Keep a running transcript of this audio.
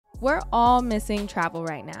We're all missing travel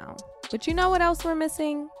right now. But you know what else we're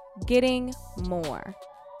missing? Getting more.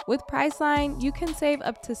 With Priceline, you can save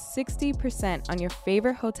up to 60% on your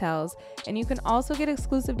favorite hotels, and you can also get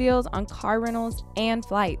exclusive deals on car rentals and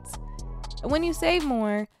flights. And when you save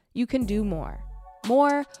more, you can do more.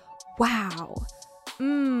 More wow.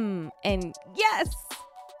 And yes!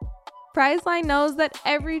 Priceline knows that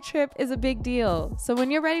every trip is a big deal. So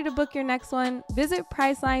when you're ready to book your next one, visit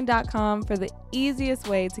Priceline.com for the easiest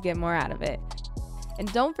way to get more out of it.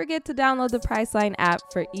 And don't forget to download the Priceline app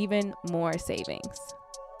for even more savings.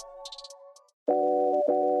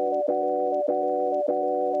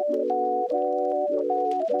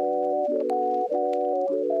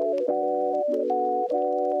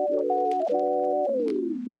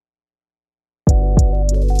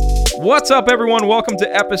 What's up, everyone? Welcome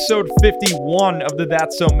to episode 51 of the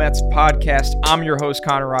That's So Mets podcast. I'm your host,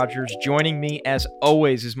 Connor Rogers. Joining me, as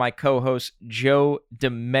always, is my co-host, Joe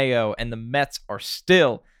DeMeo, and the Mets are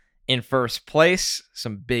still in first place.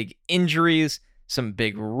 Some big injuries, some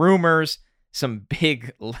big rumors, some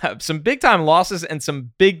big-time losses, and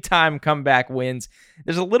some big-time comeback wins.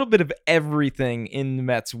 There's a little bit of everything in the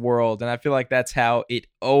Mets world, and I feel like that's how it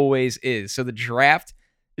always is. So the draft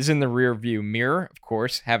is in the rear view mirror. Of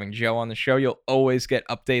course, having Joe on the show, you'll always get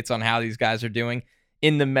updates on how these guys are doing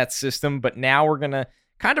in the Mets system. But now we're going to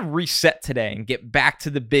kind of reset today and get back to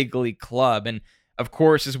the big league club. And of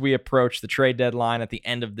course, as we approach the trade deadline at the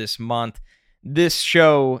end of this month, this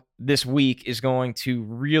show this week is going to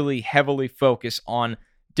really heavily focus on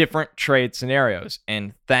different trade scenarios.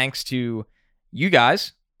 And thanks to you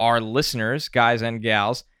guys, our listeners, guys and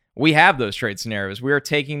gals, we have those trade scenarios. We are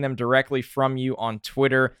taking them directly from you on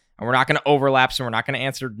Twitter, and we're not going to overlap, so we're not going to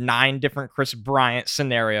answer 9 different Chris Bryant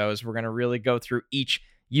scenarios. We're going to really go through each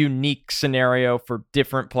unique scenario for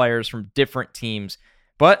different players from different teams.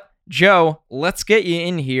 But, Joe, let's get you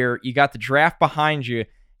in here. You got the draft behind you.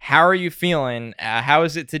 How are you feeling? How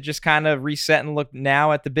is it to just kind of reset and look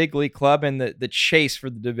now at the big league club and the chase for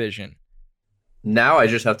the division? Now I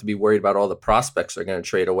just have to be worried about all the prospects they're going to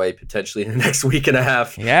trade away potentially in the next week and a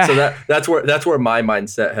half. Yeah. So that's where my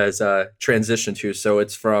mindset has transitioned to. So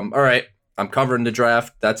it's from, all right, I'm covering the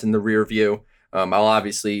draft. That's in the rear view. I'll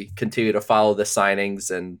obviously continue to follow the signings,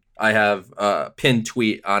 and I have a pinned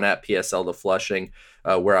tweet on at PSL to Flushing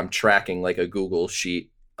where I'm tracking like a Google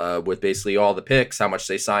sheet with basically all the picks, how much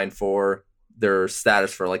they signed for, their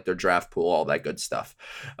status for like their draft pool, all that good stuff.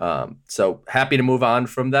 So happy to move on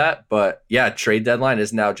from that. But yeah, trade deadline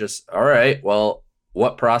is now just, all right, well,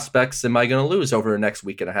 what prospects am I going to lose over the next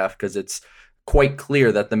week and a half? Because it's quite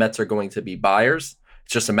clear that the Mets are going to be buyers.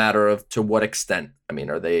 It's just a matter of to what extent. I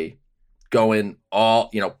mean, are they going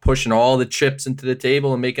pushing all the chips into the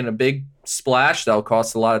table and making a big splash that'll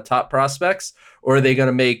cost a lot of top prospects? Or are they going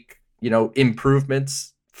to make,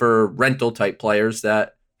 improvements for rental type players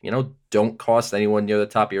that, don't cost anyone near the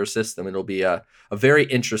top of your system? It'll be a very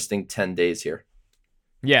interesting 10 days here.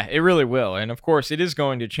 Yeah, it really will. And of course, it is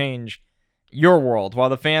going to change your world. While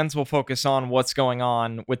the fans will focus on what's going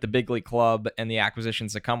on with the big league club and the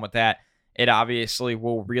acquisitions that come with that, it obviously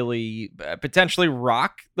will really potentially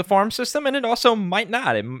rock the farm system, and it also might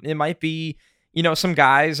not. It might be, some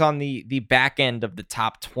guys on the back end of the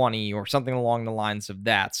top 20 or something along the lines of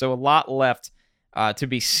that. So a lot left to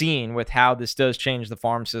be seen with how this does change the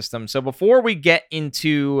farm system. So before we get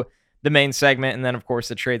into the main segment and then, of course,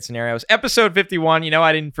 the trade scenarios, episode 51,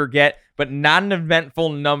 I didn't forget, but not an eventful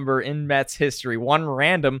number in Mets history. One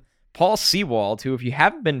random, Paul Sewald, who, if you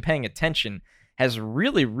haven't been paying attention, has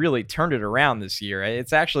really, really turned it around this year.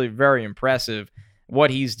 It's actually very impressive what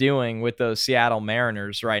he's doing with those Seattle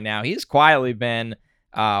Mariners right now. He's quietly been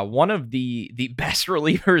one of the best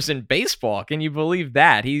relievers in baseball. Can you believe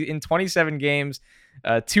that? He, in 27 games,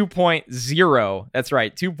 2.0. That's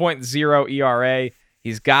right, 2.0 ERA.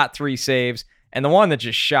 He's got 3 saves. And the one that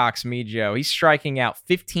just shocks me, Joe, he's striking out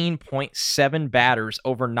 15.7 batters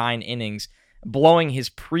over 9 innings, blowing his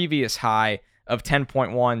previous high of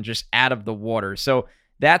 10.1 just out of the water. So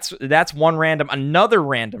that's one random. Another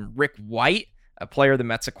random, Rick White, a player the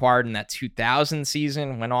Mets acquired in that 2000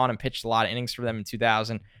 season, went on and pitched a lot of innings for them in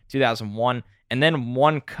 2000, 2001. And then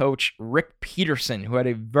one coach, Rick Peterson, who had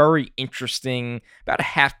a very interesting, about a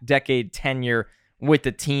half-decade tenure with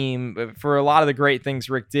the team. For a lot of the great things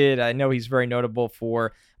Rick did, I know he's very notable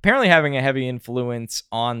for apparently having a heavy influence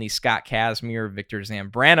on the Scott Kazmir, Victor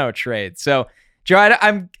Zambrano trade. So, Joe,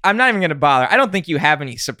 I'm not even going to bother. I don't think you have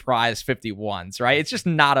any surprise 51s, right? It's just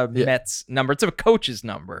not a Mets number. It's a coach's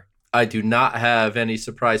number. I do not have any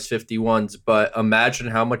surprise 51s, but imagine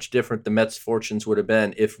how much different the Mets' fortunes would have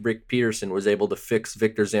been if Rick Peterson was able to fix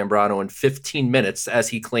Victor Zambrano in 15 minutes, as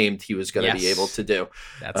he claimed he was going to be able to do.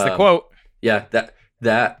 That's the quote. Yeah,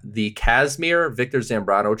 that the Kazmir Victor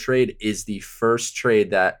Zambrano trade is the first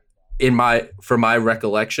trade that, for my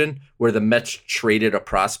recollection, where the Mets traded a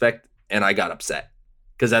prospect and I got upset.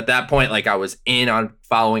 Because at that point, like, I was in on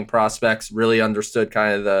following prospects, really understood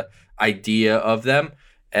kind of the idea of them.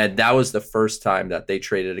 And that was the first time that they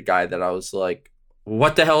traded a guy that I was like,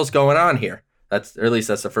 what the hell is going on here? Or at least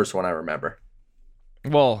that's the first one I remember.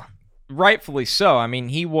 Well, rightfully so. I mean,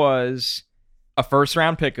 he was a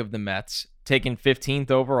first-round pick of the Mets, taken 15th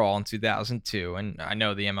overall in 2002. And I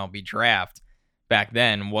know the MLB draft back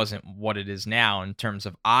then wasn't what it is now in terms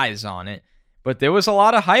of eyes on it. But there was a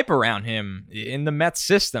lot of hype around him in the Mets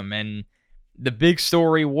system. And the big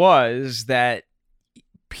story was that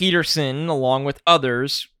Peterson, along with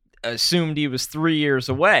others, assumed he was 3 years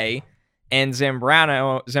away, and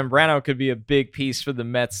Zambrano could be a big piece for the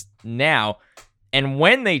Mets now. And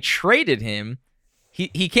when they traded him,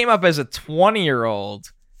 he came up as a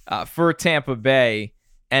 20-year-old for Tampa Bay,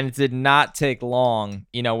 and it did not take long.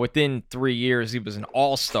 Within 3 years, he was an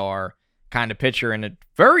all-star kind of pitcher and a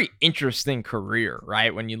very interesting career,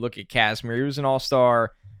 right? When you look at Kazmir, he was an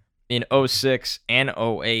all-star in 06 and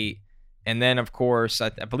 08. And then, of course, I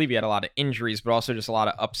believe he had a lot of injuries, but also just a lot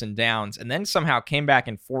of ups and downs. And then somehow came back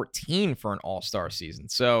in 14 for an all-star season.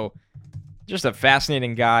 So just a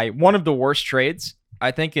fascinating guy. One of the worst trades,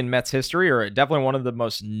 I think, in Mets history, or definitely one of the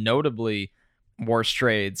most notably worst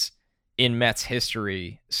trades in Mets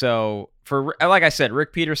history. So like I said,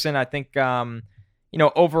 Rick Peterson, I think,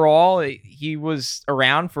 overall, he was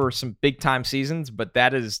around for some big-time seasons, but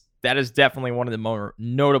that is definitely one of the more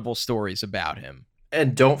notable stories about him.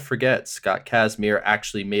 And don't forget, Scott Kazmir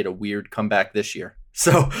actually made a weird comeback this year.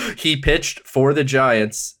 So he pitched for the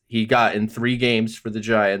Giants. He got in 3 games for the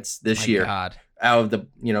Giants this year. God. Out of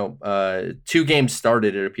the, 2 games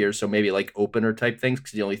started, it appears. So maybe like opener type things,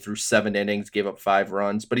 because he only threw 7 innings, gave up 5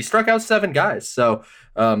 runs, but he struck out 7 guys. So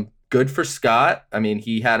good for Scott. I mean,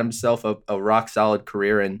 he had himself a rock solid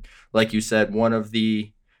career. And like you said, one of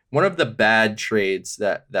the bad trades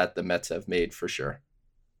that the Mets have made for sure.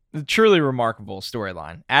 A truly remarkable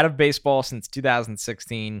storyline. Out of baseball since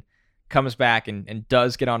 2016, comes back and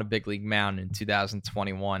does get on a big league mound in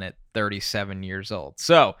 2021 at 37 years old.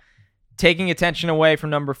 So, taking attention away from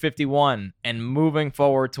number 51 and moving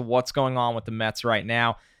forward to what's going on with the Mets right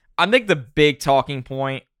now, I think the big talking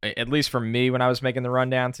point, at least for me when I was making the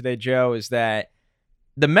rundown today, Joe, is that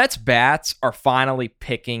the Mets bats are finally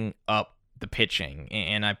picking up the pitching.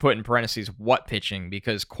 And I put in parentheses, what pitching?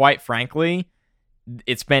 Because quite frankly,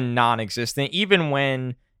 it's been non-existent, even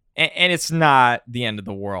when, and it's not the end of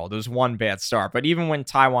the world. It was one bad start, but even when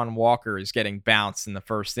Taijuan Walker is getting bounced in the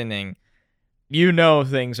first inning,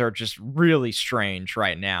 things are just really strange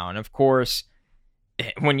right now. And of course,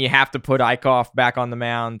 when you have to put Eichhoff back on the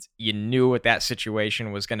mound, you knew what that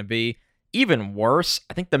situation was going to be. Even worse,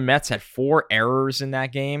 I think the Mets had 4 errors in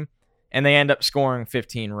that game, and they end up scoring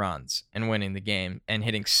 15 runs and winning the game and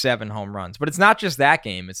hitting 7 home runs. But it's not just that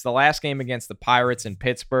game. It's the last game against the Pirates in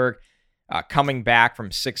Pittsburgh, coming back from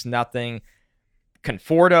 6-0.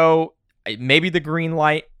 Conforto, maybe the green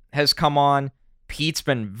light has come on. Pete's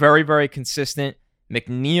been very, very consistent.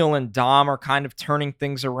 McNeil and Dom are kind of turning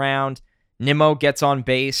things around. Nimmo gets on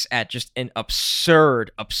base at just an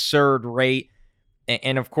absurd rate.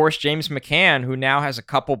 And of course, James McCann, who now has a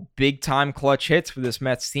couple big-time clutch hits for this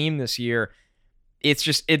Mets team this year. It's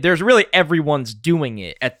just, there's really everyone's doing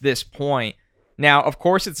it at this point. Now, of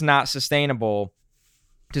course, it's not sustainable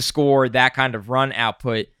to score that kind of run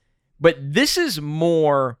output, but this is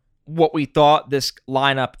more what we thought this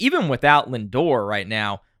lineup, even without Lindor right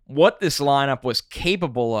now, what this lineup was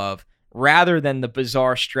capable of, rather than the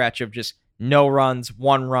bizarre stretch of just no runs,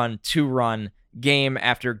 1 run, 2 run, game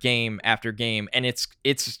after game after game, and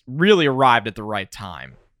it's really arrived at the right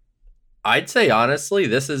time. I'd say, honestly,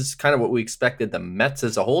 this is kind of what we expected the Mets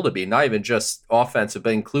as a whole to be, not even just offensive,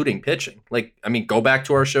 but including pitching. Like, I mean, go back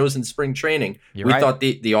to our shows in spring training. We thought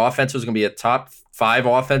the offense was going to be a top 5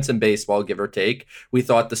 offense in baseball, give or take. We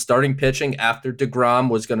thought the starting pitching after DeGrom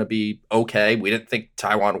was going to be okay. We didn't think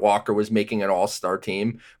Taijuan Walker was making an all-star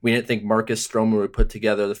team. We didn't think Marcus Stroman would put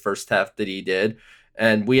together the first half that he did.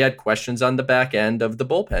 And we had questions on the back end of the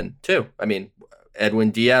bullpen, too. I mean, Edwin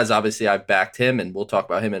Diaz, obviously, I've backed him, and we'll talk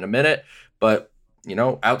about him in a minute. But,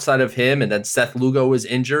 outside of him, and then Seth Lugo was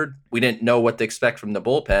injured, we didn't know what to expect from the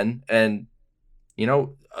bullpen. And,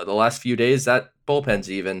 the last few days, that bullpen's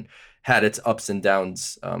even had its ups and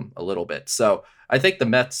downs a little bit. So I think the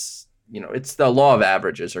Mets, it's the law of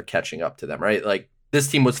averages are catching up to them, right? Like this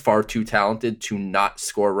team was far too talented to not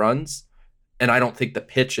score runs. And I don't think the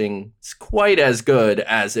pitching is quite as good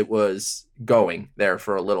as it was going there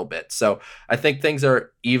for a little bit. So I think things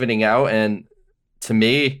are evening out. And to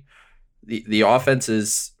me, the offense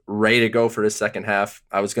is ready to go for the second half.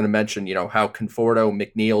 I was going to mention, how Conforto,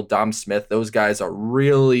 McNeil, Dom Smith, those guys are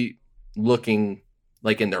really looking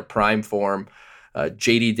like in their prime form.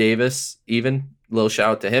 JD Davis, even little shout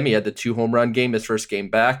out to him. He had the 2 home run game, his first game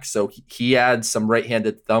back. So he adds some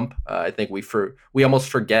right-handed thump. I think we almost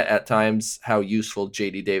forget at times how useful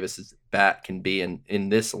JD Davis's bat can be in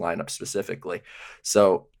this lineup specifically.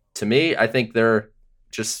 So to me, I think they're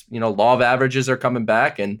just, law of averages are coming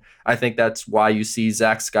back. And I think that's why you see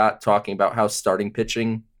Zach Scott talking about how starting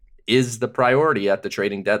pitching is the priority at the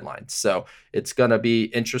trading deadline. So it's going to be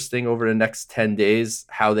interesting over the next 10 days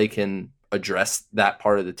how they can address that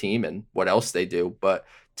part of the team and what else they do. But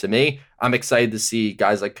to me, I'm excited to see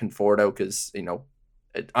guys like Conforto because,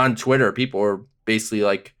 on Twitter, people are basically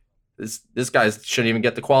like, this guy shouldn't even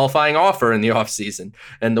get the qualifying offer in the offseason.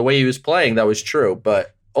 And the way he was playing, that was true.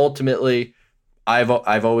 But ultimately, I've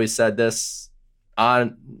always said this,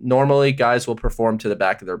 normally guys will perform to the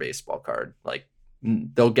back of their baseball card. Like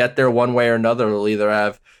they'll get there one way or another. They'll either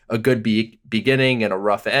have a good beginning and a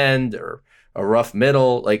rough end or a rough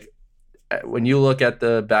middle. Like when you look at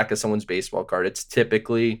the back of someone's baseball card, it's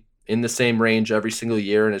typically in the same range every single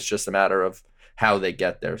year, and it's just a matter of how they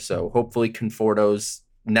get there. So hopefully Conforto's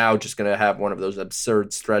now just going to have one of those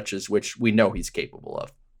absurd stretches, which we know he's capable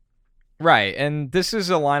of. Right, and this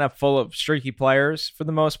is a lineup full of streaky players for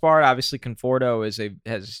the most part. Obviously, Conforto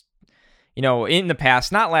has in the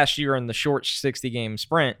past, not last year in the short 60-game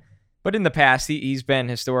sprint, but in the past, he's been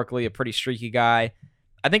historically a pretty streaky guy.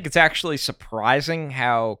 I think it's actually surprising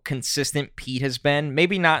how consistent Pete has been.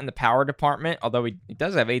 Maybe not in the power department, although he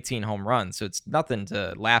does have 18 home runs, so it's nothing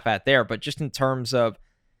to laugh at there. But just in terms of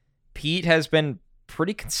Pete has been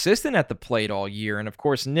pretty consistent at the plate all year. And of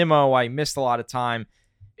course, Nimmo, I missed a lot of time,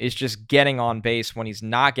 is just getting on base when he's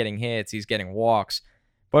not getting hits. He's getting walks.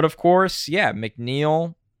 But of course, yeah,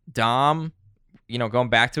 McNeil, Dom, going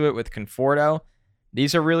back to it with Conforto,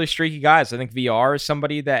 these are really streaky guys. I think VR is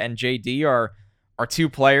somebody that, and JD are 2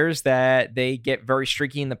 players that they get very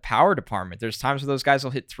streaky in the power department. There's times where those guys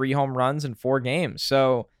will hit 3 home runs in 4 games.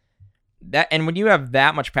 So and when you have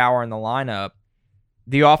that much power in the lineup,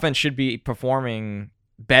 the offense should be performing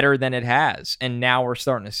better than it has. And now we're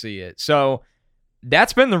starting to see it. So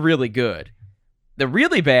that's been the really good. The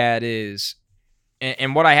really bad is,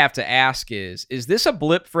 and what I have to ask is this a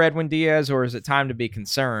blip for Edwin Diaz or is it time to be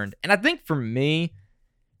concerned? And I think for me,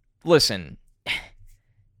 listen,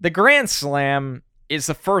 the Grand Slam is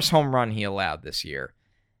the first home run he allowed this year.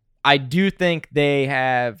 I do think they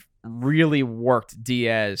have really worked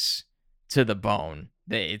Diaz to the bone.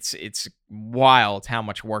 It's wild how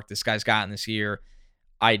much work this guy's gotten this year.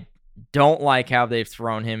 I don't like how they've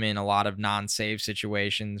thrown him in a lot of non-save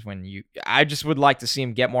situations I just would like to see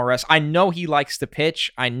him get more rest. I know he likes to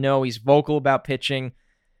pitch. I know he's vocal about pitching.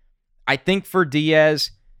 I think for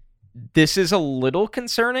Diaz, this is a little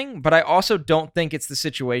concerning, but I also don't think it's the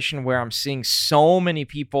situation where I'm seeing so many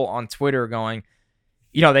people on Twitter going,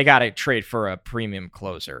 they got to trade for a premium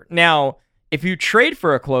closer. Now, if you trade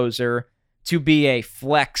for a closer to be a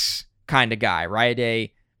flex kind of guy, right?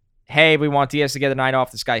 Hey, we want Diaz to get the night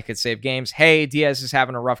off. This guy could save games. Hey, Diaz is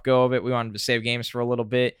having a rough go of it. We want him to save games for a little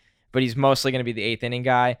bit, but he's mostly going to be the 8th inning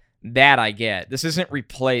guy. That I get. This isn't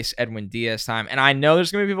replace Edwin Diaz time. And I know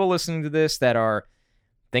there's going to be people listening to this that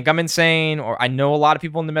think I'm insane, or I know a lot of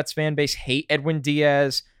people in the Mets fan base hate Edwin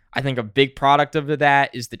Diaz. I think a big product of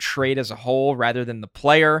that is the trade as a whole rather than the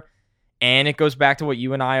player. And it goes back to what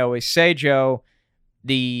you and I always say, Joe.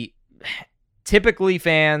 Typically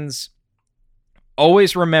fans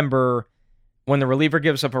always remember when the reliever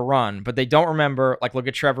gives up a run, but they don't remember, like look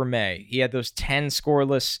at Trevor May. He had those 10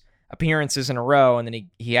 scoreless appearances in a row, and then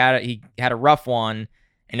he had a rough one,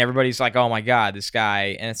 and everybody's like, oh my God, this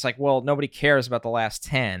guy. And it's like, well, nobody cares about the last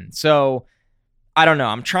 10. So I don't know.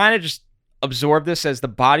 I'm trying to just absorb this as the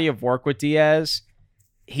body of work with Diaz.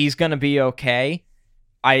 He's going to be okay.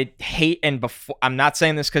 I hate, I'm not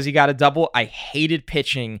saying this because he got a double. I hated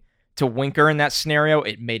pitching to Winker in that scenario.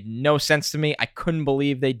 It made no sense to me. I couldn't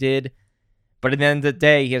believe they did. But at the end of the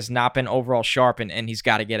day, he has not been overall sharp, and he's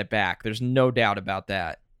got to get it back. There's no doubt about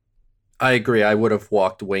that. I agree. I would have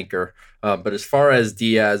walked Winker. But as far as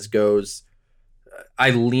Diaz goes,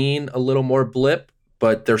 I lean a little more blip,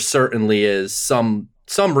 but there certainly is some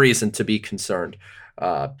reason to be concerned.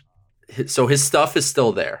 So his stuff is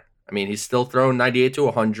still there. I mean, he's still throwing 98 to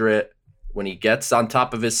 100. When he gets on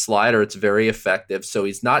top of his slider, it's very effective. So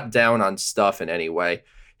he's not down on stuff in any way.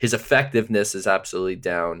 His effectiveness is absolutely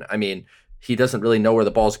down. I mean, he doesn't really know where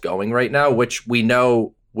the ball's going right now, which we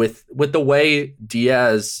know with the way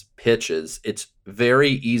Diaz pitches, it's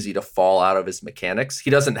very easy to fall out of his mechanics. He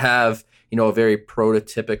doesn't have, a very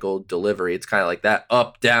prototypical delivery. It's kind of like that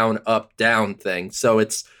up, down thing. So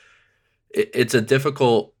it's a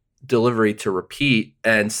difficult delivery to repeat,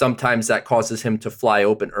 and sometimes that causes him to fly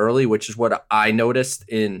open early, which is what I noticed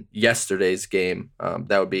in yesterday's game.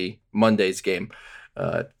 That would be Monday's game.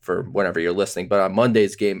 For whenever you're listening, but on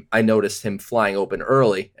Monday's game, I noticed him flying open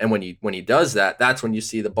early, and when he does that, that's when you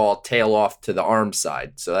see the ball tail off to the arm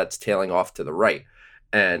side. So that's tailing off to the right,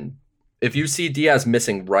 and if you see Diaz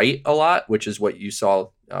missing right a lot, which is what you saw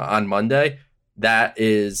on Monday, that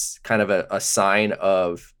is kind of a sign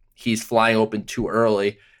of he's flying open too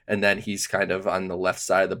early, and then he's kind of on the left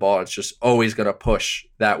side of the ball. It's just always going to push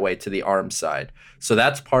that way to the arm side. So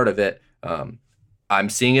that's part of it. I'm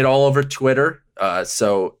seeing it all over Twitter.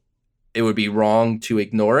 So it would be wrong to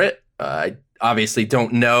ignore it. I obviously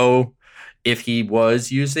don't know if he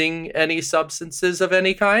was using any substances of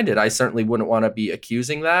any kind, and I certainly wouldn't want to be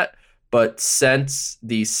accusing that. But since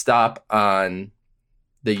the stop on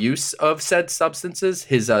the use of said substances,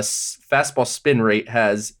 his fastball spin rate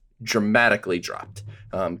has dramatically dropped.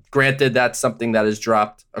 Granted, that's something that has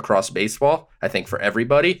dropped across baseball, I think, for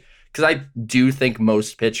everybody, because I do think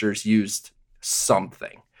most pitchers used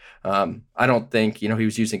something. I don't think, he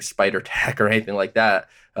was using spider tack or anything like that.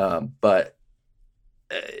 But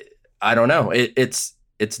I don't know.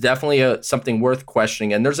 It's definitely something worth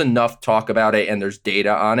questioning, and there's enough talk about it and there's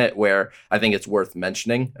data on it where I think it's worth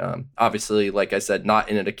mentioning. Obviously, like I said, not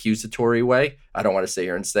in an accusatory way. I don't want to sit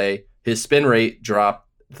here and say his spin rate dropped,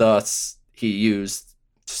 thus he used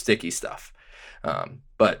sticky stuff.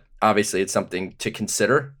 But obviously it's something to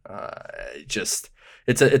consider. It's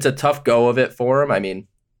a tough go of it for him. I mean,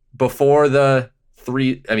 before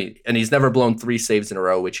and he's never blown 3 saves in a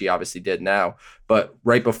row, which he obviously did now. But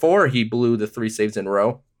right before he blew the 3 saves in a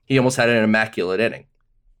row, he almost had an immaculate inning.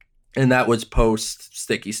 And that was post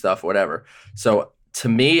sticky stuff, whatever. So to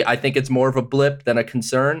me, I think it's more of a blip than a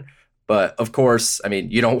concern. But of course, I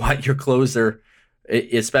mean, you don't want your closer,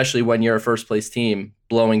 especially when you're a first place team,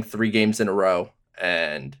 blowing 3 games in a row.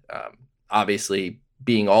 And obviously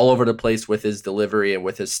being all over the place with his delivery and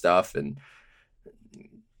with his stuff. And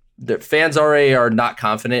the fans already are not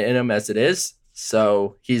confident in him as it is.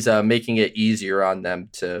 So he's making it easier on them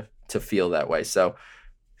to feel that way. So,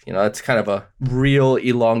 that's kind of a real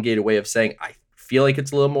elongated way of saying I feel like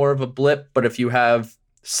it's a little more of a blip. But if you have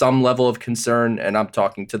some level of concern, and I'm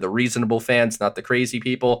talking to the reasonable fans, not the crazy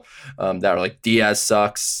people that are like, Diaz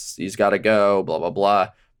sucks, he's got to go, blah, blah, blah.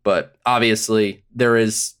 But obviously there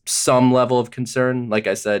is some level of concern. Like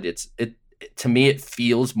I said, to me, it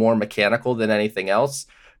feels more mechanical than anything else,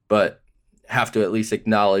 but have to at least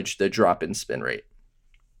acknowledge the drop in spin rate.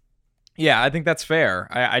 Yeah, I think that's fair.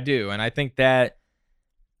 I do. And I think that,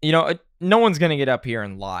 no one's going to get up here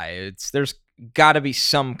and lie. There's got to be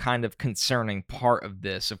some kind of concerning part of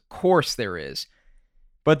this. Of course there is.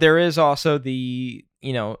 But there is also the,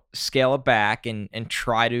 scale it back and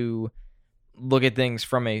try to look at things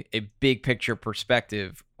from a big picture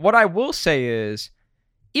perspective. What I will say is,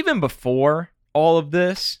 even before all of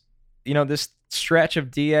this, this stretch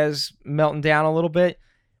of Diaz melting down a little bit,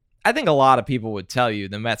 I think a lot of people would tell you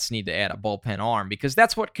the Mets need to add a bullpen arm because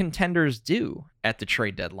that's what contenders do at the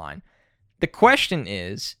trade deadline. The question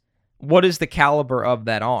is, what is the caliber of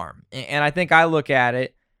that arm? And I think I look at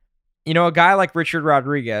it, a guy like Richard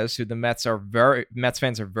Rodriguez, who the Mets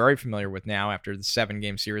fans are very familiar with now after the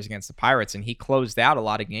 7-game series against the Pirates, and he closed out a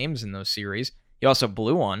lot of games in those series. He also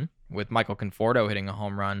blew one with Michael Conforto hitting a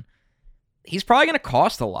home run. He's probably going to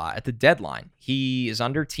cost a lot at the deadline. He is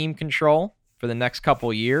under team control for the next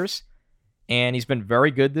couple years, and he's been very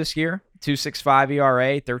good this year. 2.65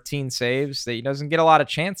 ERA, 13 saves. He doesn't get a lot of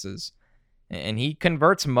chances, and he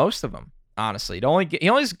converts most of them. Honestly,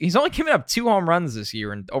 he's only given up 2 home runs this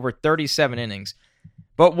year in over 37 innings.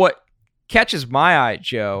 But what catches my eye,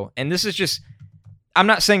 Joe, and this is just, I'm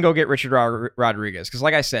not saying go get Richard Rodriguez, because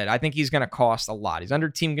like I said, I think he's going to cost a lot. He's under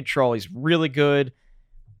team control. He's really good.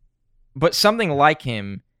 But something like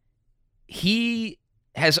him, he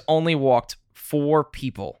has only walked 4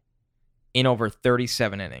 people in over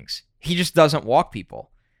 37 innings. He just doesn't walk people.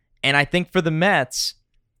 And I think for the Mets,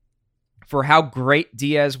 for how great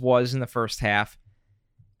Diaz was in the first half,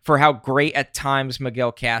 for how great at times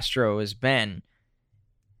Miguel Castro has been,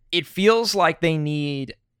 it feels like they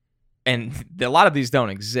need, and a lot of these don't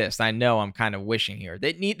exist. I know I'm kind of wishing here.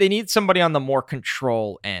 They need somebody on the more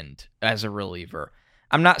control end as a reliever.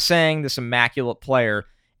 I'm not saying this immaculate player.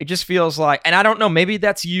 It just feels like, and I don't know, maybe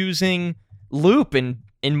that's using Loop in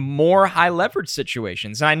more high leverage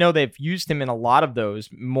situations. And I know they've used him in a lot of those,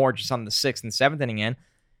 more just on the 6th and 7th inning end.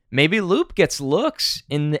 Maybe Loop gets looks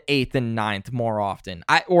in the 8th and 9th more often.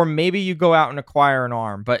 Or maybe you go out and acquire an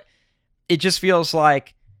arm. But it just feels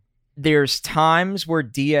like there's times where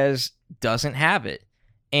Diaz doesn't have it.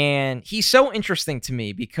 And he's so interesting to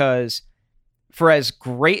me because for as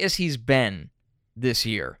great as he's been this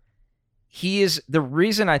year, he is the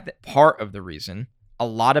reason, part of the reason a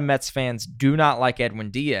lot of Mets fans do not like Edwin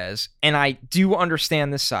Diaz, and I do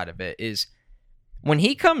understand this side of it, is when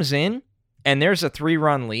he comes in and there's a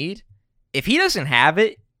 3-run lead, if he doesn't have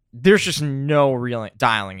it, there's just no real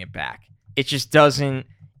dialing it back. It just doesn't,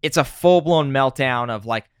 it's a full-blown meltdown of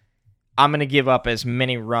like, I'm going to give up as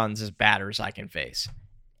many runs as batters I can face.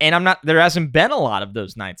 And there hasn't been a lot of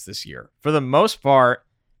those nights this year. For the most part,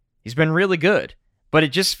 he's been really good, but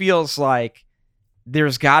it just feels like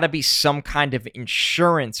there's got to be some kind of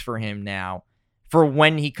insurance for him now for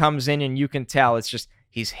when he comes in and you can tell it's just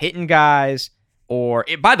he's hitting guys.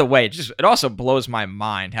 By the way, it also blows my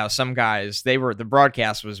mind how some guys, the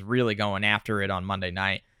broadcast was really going after it on Monday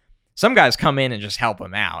night. Some guys come in and just help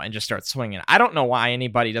him out and just start swinging. I don't know why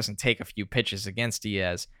anybody doesn't take a few pitches against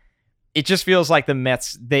Diaz. It just feels like the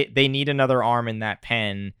Mets, they need another arm in that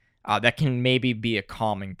pen that can maybe be a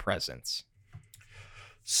calming presence.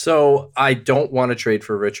 So I don't want to trade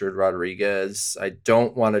for Richard Rodriguez. I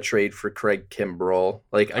don't want to trade for Craig Kimbrel.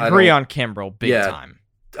 Like, I agree on Kimbrel big time.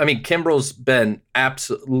 I mean, Kimbrel's been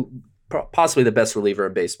possibly the best reliever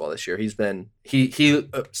in baseball this year. He's been he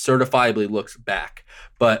certifiably looks back,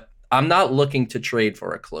 but I'm not looking to trade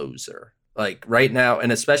for a closer like right now,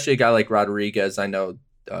 and especially a guy like Rodriguez. I know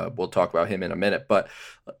we'll talk about him in a minute, but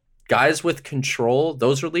guys with control,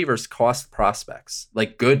 those relievers cost prospects,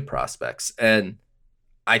 like good prospects, and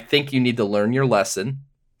I think you need to learn your lesson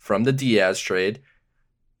from the Diaz trade.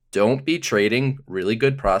 Don't be trading really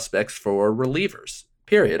good prospects for relievers.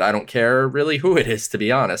 Period. I don't care really who it is, to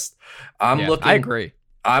be honest. I agree.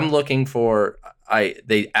 I'm looking for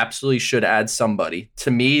they absolutely should add somebody.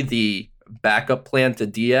 To me, the backup plan to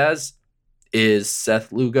Diaz is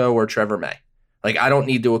Seth Lugo or Trevor May. Like, I don't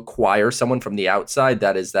need to acquire someone from the outside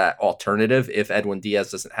that is that alternative if Edwin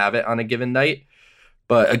Diaz doesn't have it on a given night.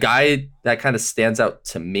 But a guy that kind of stands out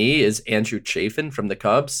to me is Andrew Chafin from the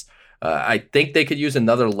Cubs. I think they could use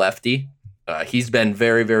another lefty. He's been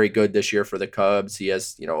very, very good this year for the Cubs. He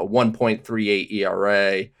has, a 1.38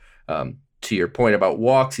 ERA. To your point about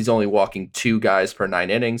walks, he's only walking 2 guys per 9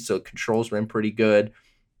 innings, so controls been pretty good.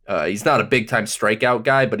 He's not a big-time strikeout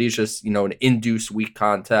guy, but he's just, an induced weak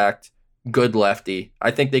contact, good lefty.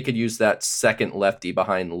 I think they could use that second lefty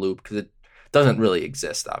behind the loop because it doesn't really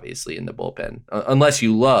exist, obviously, in the bullpen, unless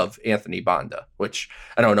you love Anthony Banda, which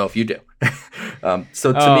I don't know if you do.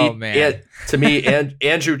 So to me,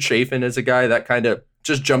 Andrew Chafin is a guy that kind of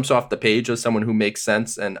just jumps off the page as someone who makes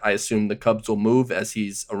sense, and I assume the Cubs will move as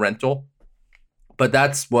he's a rental. But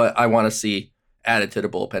that's what I want to see added to the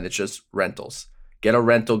bullpen. It's just rentals. Get a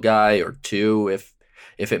rental guy or 2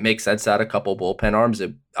 if it makes sense to add a couple bullpen arms.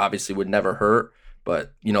 It obviously would never hurt.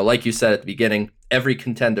 But, like you said at the beginning, every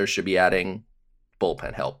contender should be adding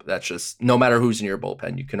bullpen help. That's just, no matter who's in your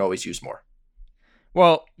bullpen, you can always use more.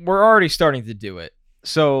 Well, we're already starting to do it.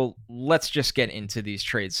 So let's just get into these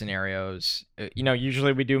trade scenarios.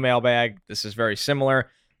 Usually we do mailbag. This is very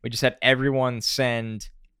similar. We just had everyone send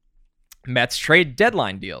Mets trade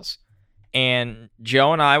deadline deals. And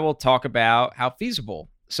Joe and I will talk about how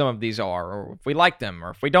feasible some of these are, or if we like them,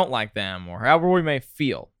 or if we don't like them, or however we may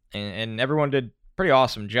feel. And everyone did pretty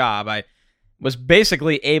awesome job. I was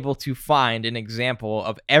basically able to find an example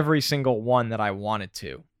of every single one that I wanted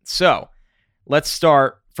to. So let's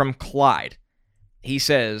start from Clyde. He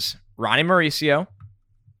says Ronnie Mauricio,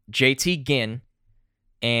 JT Ginn,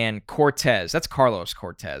 and Cortez. That's Carlos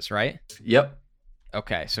Cortez, right? Yep.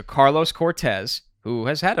 Okay, so Carlos Cortez, who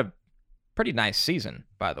has had a pretty nice season,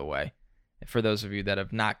 by the way, for those of you that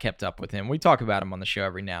have not kept up with him. We talk about him on the show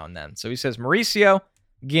every now and then. So he says Mauricio,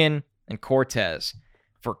 Ginn, and Cortez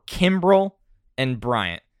for Kimbrel and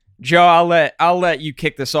Bryant. Joe, I'll let you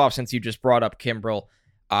kick this off since you just brought up Kimbrel.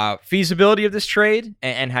 Feasibility of this trade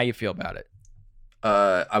and how you feel about it.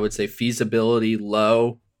 I would say feasibility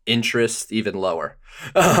low, interest even lower.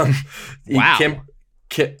 Wow.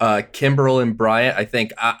 Kimbrel and Bryant, I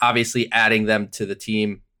think obviously adding them to the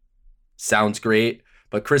team sounds great,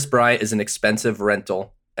 but Chris Bryant is an expensive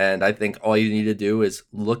rental. And I think all you need to do is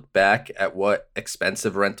look back at what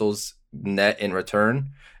expensive rentals net in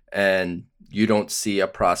return, and you don't see a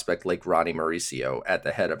prospect like Ronnie Mauricio at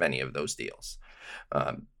the head of any of those deals.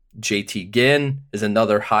 JT Ginn is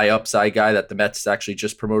another high upside guy that the Mets actually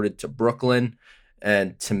just promoted to Brooklyn.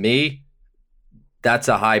 And to me, that's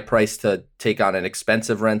a high price to take on an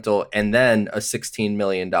expensive rental and then a $16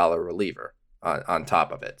 million reliever on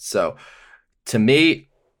top of it. So to me,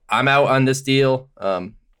 I'm out on this deal.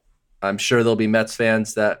 I'm sure there'll be Mets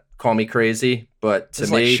fans that call me crazy, but to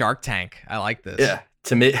It's me, like Shark Tank. I like this. yeah,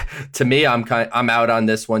 to me, I'm out on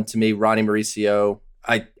this one. To me, Ronnie Mauricio,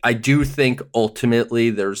 I do think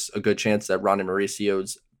ultimately there's a good chance that Ronnie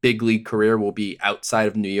Mauricio's big league career will be outside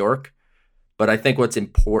of New York. But I think what's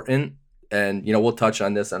important, and we'll touch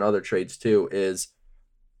on this on other trades too, is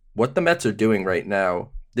what the Mets are doing right now.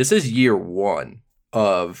 This is year one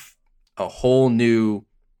of a whole new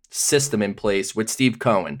system in place with Steve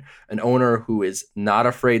Cohen, an owner who is not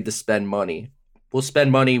afraid to spend money. Will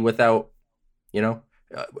spend money without,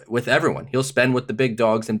 with everyone. He'll spend with the big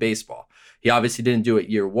dogs in baseball. He obviously didn't do it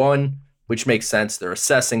year one, which makes sense. They're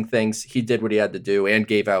assessing things. He did what he had to do and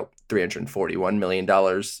gave out $341 million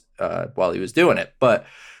while he was doing it. But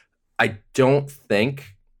I don't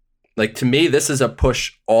think, to me, this is a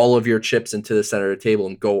push all of your chips into the center of the table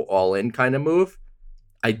and go all in kind of move.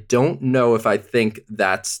 I don't know if I think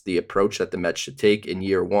that's the approach that the Mets should take in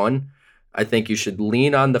year one. I think you should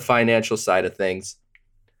lean on the financial side of things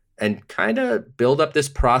and kind of build up this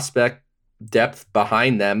prospect depth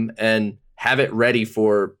behind them and have it ready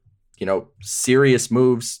for, serious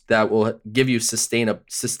moves that will give you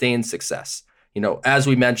sustained success. As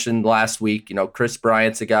we mentioned last week, Chris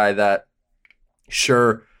Bryant's a guy that,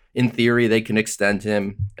 sure, in theory, they can extend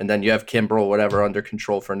him. And then you have Kimbrel, whatever, under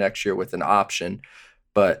control for next year with an option.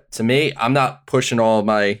 But to me, I'm not pushing all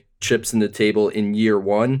my chips in the table in year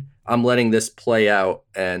one. I'm letting this play out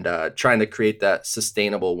and trying to create that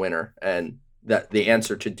sustainable winner. And that the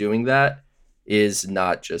answer to doing that is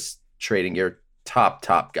not just trading your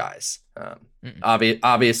top guys.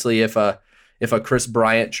 Obviously, if a Chris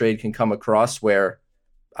Bryant trade can come across where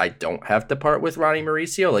I don't have to part with Ronnie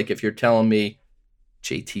Mauricio, like if you're telling me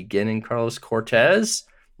JT Ginn and Carlos Cortez,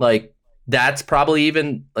 that's probably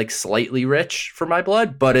even slightly rich for my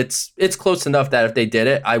blood, but it's close enough that if they did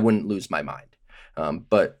it, I wouldn't lose my mind.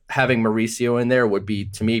 But having Mauricio in there would be,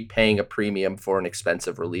 to me, paying a premium for an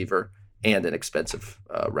expensive reliever and an expensive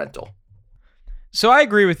rental. So I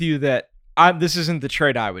agree with you that this isn't the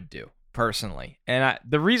trade I would do personally. And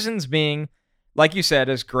the reasons being, like you said,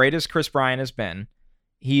 as great as Chris Bryant has been,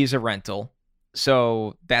 he's a rental.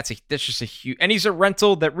 So that's just a huge, and he's a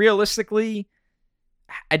rental that realistically,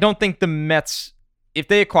 I don't think the Mets, if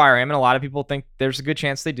they acquire him, and a lot of people think there's a good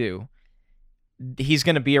chance they do, he's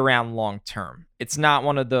going to be around long term. It's not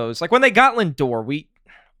one of those, like when they got Lindor, we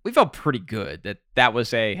felt pretty good that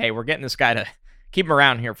was hey, we're getting this guy to keep him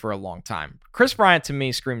around here for a long time. Chris Bryant, to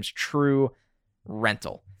me, screams true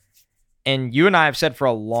rental. And you and I have said for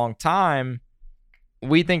a long time,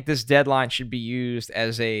 we think this deadline should be used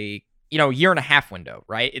as a year and a half window,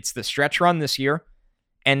 right? It's the stretch run this year.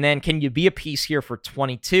 And then can you be a piece here for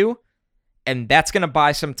 22? And that's going to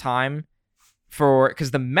buy some time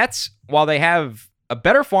because the Mets, while they have a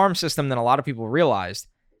better farm system than a lot of people realized,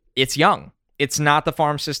 it's young. It's not the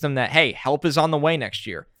farm system that, hey, help is on the way next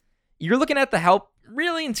year. You're looking at the help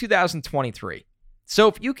really in 2023. So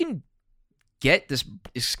if you can get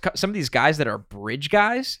some of these guys that are bridge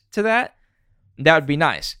guys to that would be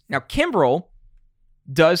nice. Now, Kimbrel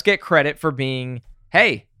does get credit for being,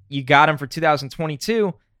 hey, you got him for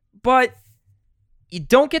 2022, but you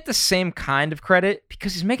don't get the same kind of credit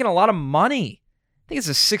because he's making a lot of money. I think it's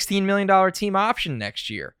a $16 million team option next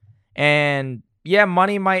year. And yeah,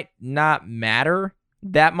 money might not matter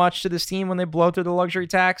that much to this team when they blow through the luxury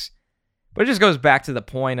tax, but it just goes back to the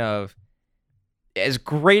point of, as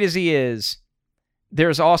great as he is,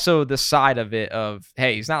 there's also the side of it of,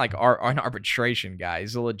 hey, he's not like an arbitration guy.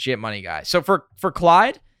 He's a legit money guy. So for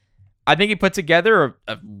Clyde, I think he put together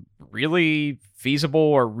a really feasible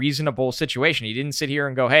or reasonable situation. He didn't sit here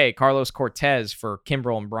and go, hey, Carlos Cortez for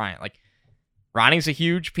Kimbrel and Bryant. Ronnie's a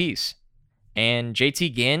huge piece. And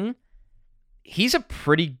JT Ginn, he's a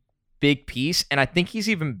pretty big piece. And I think he's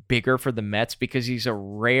even bigger for the Mets because he's a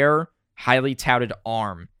rare, highly touted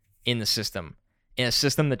arm in the system, in a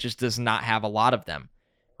system that just does not have a lot of them,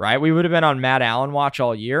 right? We would have been on Matt Allen watch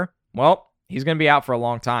all year. Well, he's going to be out for a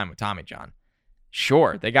long time with Tommy John.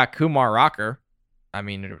 Sure, they got Kumar Rocker. I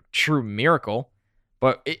mean, a true miracle.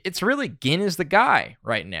 But it's really Ginn is the guy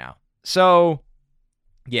right now. So,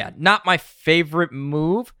 yeah, not my favorite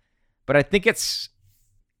move, but I think it's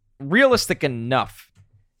realistic enough.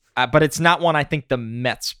 But it's not one I think the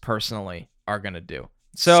Mets personally are going to do.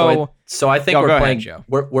 So I think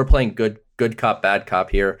we're playing good good cop, bad cop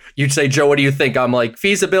here. You'd say, Joe, what do you think? I'm like,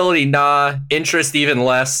 feasibility, nah. Interest, even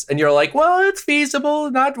less. And you're like, well, it's feasible,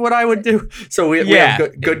 not what I would do. So we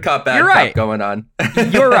have good cop, bad cop going on.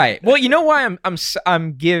 You're right. Well, you know why I'm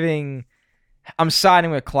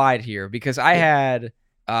siding with Clyde here, because I had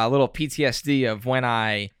a little PTSD of when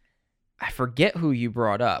I forget who you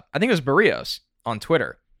brought up. I think it was Barrios on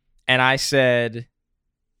Twitter. And I said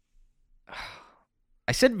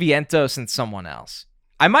Vientos and someone else.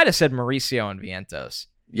 I might have said Mauricio and Vientos.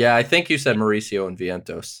 Yeah, I think you said Mauricio and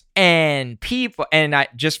Vientos. And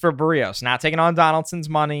just for Barrios, not taking on Donaldson's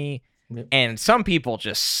money. Yep. And some people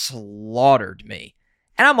just slaughtered me.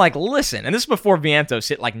 And I'm like, listen, and this is before Vientos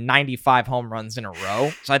hit like 95 home runs in a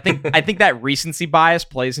row. So I think that recency bias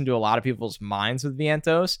plays into a lot of people's minds with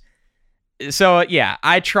Vientos. So yeah,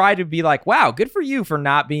 I try to be like, wow, good for you for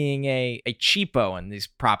not being a cheapo in these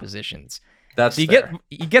propositions. That's so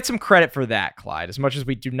you get some credit for that, Clyde, as much as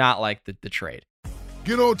we do not like the trade.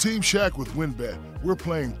 Get on Team Shaq with WynnBET. We're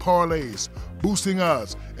playing parlays, boosting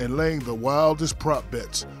odds, and laying the wildest prop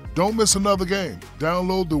bets. Don't miss another game.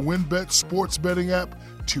 Download the WynnBET sports betting app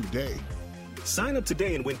today. Sign up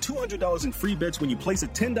today and win $200 in free bets when you place a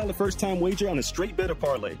 $10 first-time wager on a straight bet or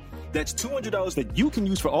parlay. That's $200 that you can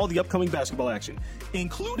use for all the upcoming basketball action,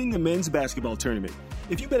 including the men's basketball tournament.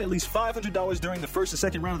 If you bet at least $500 during the first and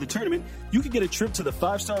second round of the tournament, you can get a trip to the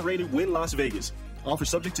 5-star rated Wynn Las Vegas. Offer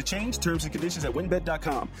subject to change. Terms and conditions at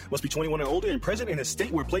wynnbet.com. Must be 21 or older and present in a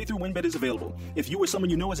state where playthrough WynnBET is available. If you or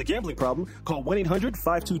someone you know has a gambling problem, call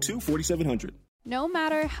 1-800-522-4700. No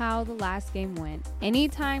matter how the last game went,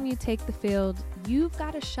 anytime you take the field, you've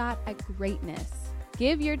got a shot at greatness.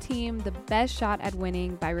 Give your team the best shot at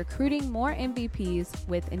winning by recruiting more MVPs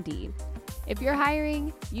with Indeed. If you're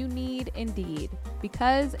hiring, you need Indeed,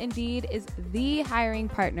 because Indeed is the hiring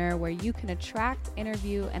partner where you can attract,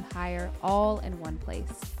 interview, and hire all in one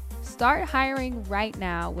place. Start hiring right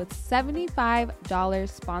now with $75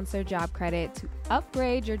 sponsored job credit to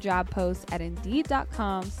upgrade your job post at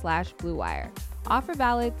Indeed.com/BlueWire. Offer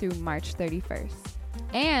valid through March 31st.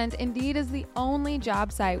 And Indeed is the only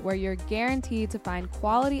job site where you're guaranteed to find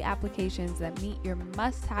quality applications that meet your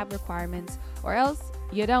must-have requirements, or else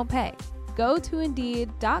you don't pay. Go to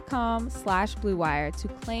Indeed.com/BlueWire to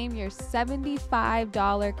claim your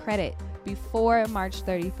 $75 credit before March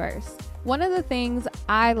 31st. One of the things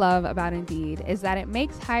I love about Indeed is that it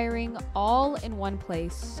makes hiring all in one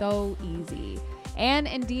place so easy. And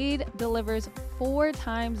Indeed delivers 4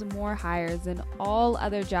 times more hires than all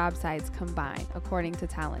other job sites combined, according to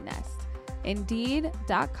Talent Nest.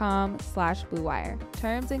 Indeed.com/BlueWire.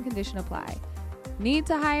 Terms and conditions apply. Need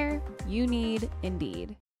to hire? You need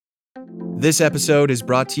Indeed. This episode is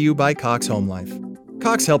brought to you by Cox Home Life.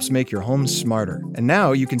 Cox helps make your home smarter, and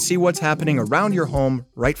now you can see what's happening around your home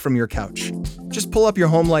right from your couch. Just pull up your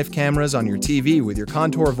Home Life cameras on your TV with your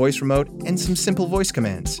Contour voice remote and some simple voice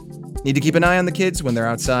commands. Need to keep an eye on the kids when they're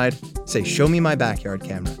outside? Say, "Show me my backyard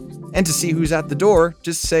camera." And to see who's at the door,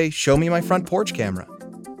 just say, "Show me my front porch camera."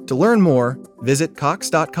 To learn more, visit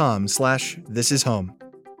cox.com/thisishome.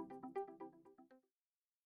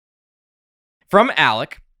 From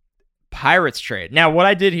Alec, Pirates trade. Now, what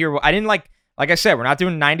I did here, I didn't like I said, we're not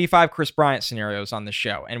doing 95 Chris Bryant scenarios on the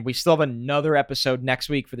show, and we still have another episode next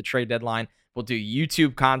week for the trade deadline. We'll do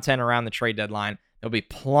YouTube content around the trade deadline. There'll be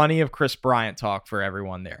plenty of Chris Bryant talk for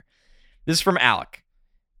everyone there. This is from Alec.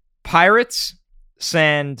 Pirates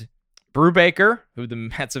send Brubaker, who the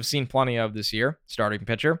Mets have seen plenty of this year, starting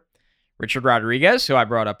pitcher. Richard Rodriguez, who I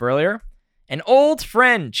brought up earlier. An old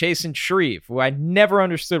friend, Chasen Shreve, who I never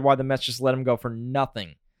understood why the Mets just let him go for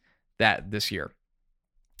nothing this year.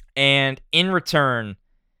 And in return,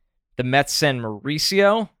 the Mets send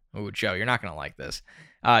Mauricio. Oh, Joe, you're not going to like this.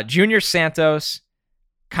 Junior Santos,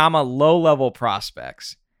 low-level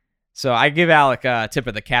prospects. So I give Alec a tip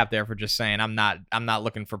of the cap there for just saying I'm not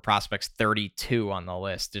looking for prospects 32 on the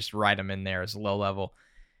list. Just write them in there as low level.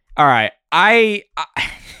 All right, I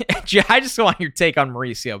just want your take on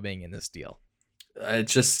Mauricio being in this deal. It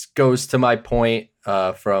just goes to my point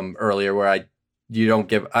from earlier where I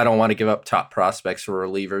don't want to give up top prospects for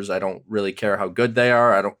relievers. I don't really care how good they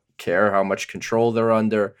are. I don't care how much control they're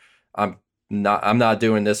under. I'm not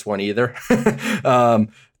doing this one either.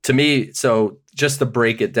 To me, so just to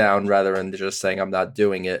break it down rather than just saying I'm not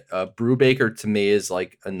doing it, Brubaker to me is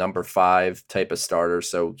like a number 5 type of starter.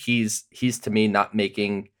 So he's to me not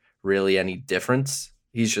making really any difference.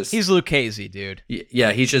 He's Lucchesi, dude.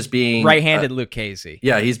 Yeah, he's just being right-handed Lucchesi.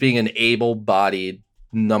 Yeah, he's being an able-bodied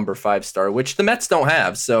number 5 starter, which the Mets don't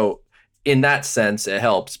have. So in that sense, it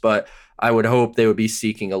helps. But I would hope they would be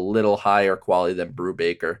seeking a little higher quality than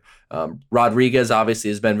Brubaker. Rodriguez obviously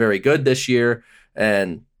has been very good this year,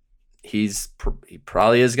 and he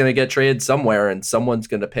probably is going to get traded somewhere, and someone's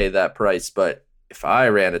going to pay that price. But if I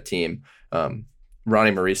ran a team,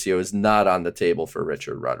 Ronnie Mauricio is not on the table for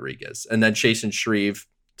Richard Rodriguez. And then Chasen Shreve,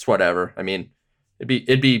 it's whatever. I mean,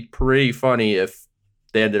 it'd be pretty funny if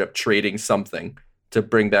they ended up trading something to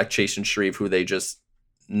bring back Chasen Shreve, who they just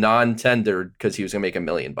non-tendered because he was going to make $1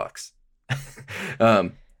 million.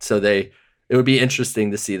 It would be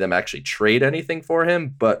interesting to see them actually trade anything for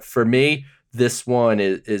him. But for me, this one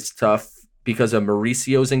is tough because of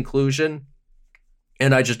Mauricio's inclusion.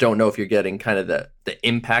 And I just don't know if you're getting kind of the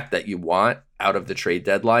impact that you want out of the trade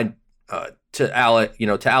deadline. To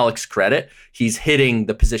Alex's credit, he's hitting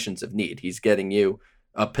the positions of need. He's getting you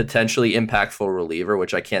a potentially impactful reliever,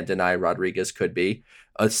 which I can't deny Rodriguez could be,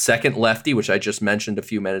 a second lefty, which I just mentioned a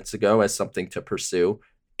few minutes ago as something to pursue,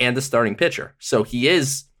 and a starting pitcher. So he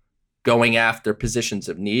is going after positions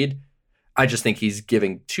of need. I just think he's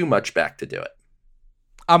giving too much back to do it.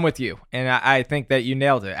 I'm with you, and I think that you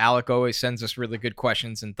nailed it. Alec always sends us really good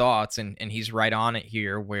questions and thoughts, and he's right on it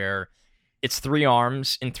here, where it's 3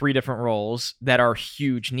 arms in 3 different roles that are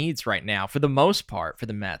huge needs right now, for the most part, for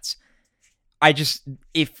the Mets.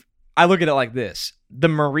 If I look at it like this, the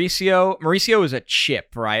Mauricio is a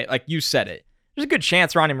chip, right? Like you said it. There's a good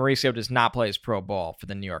chance Ronnie Mauricio does not play his pro ball for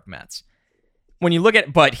the New York Mets. When you look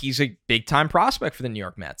at, but he's a big-time prospect for the New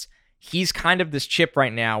York Mets. He's kind of this chip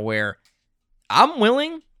right now where I'm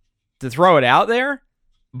willing to throw it out there,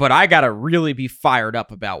 but I got to really be fired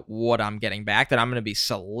up about what I'm getting back, that I'm going to be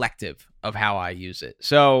selective of how I use it.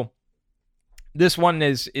 So this one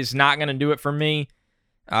is not going to do it for me.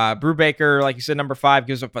 Brubaker, like you said, number 5,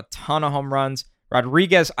 gives up a ton of home runs.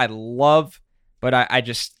 Rodriguez, I love, but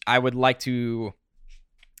I would like to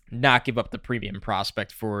not give up the premium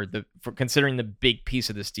prospect for considering the big piece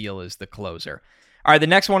of this deal is the closer. All right, the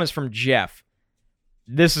next one is from Jeff.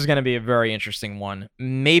 This is going to be a very interesting one.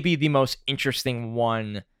 Maybe the most interesting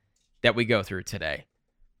one that we go through today.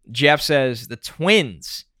 Jeff says the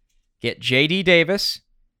Twins get J.D. Davis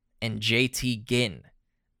and J.T. Ginn.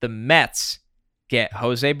 The Mets get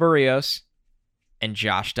Jose Barrios and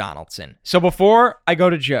Josh Donaldson. So before I go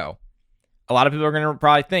to Joe, a lot of people are going to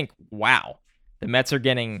probably think, wow, the Mets are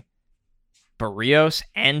getting Barrios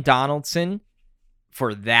and Donaldson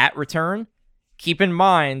for that return. Keep in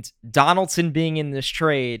mind, Donaldson being in this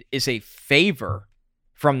trade is a favor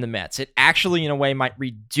from the Mets. It actually, in a way, might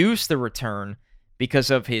reduce the return because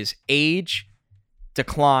of his age,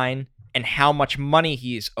 decline, and how much money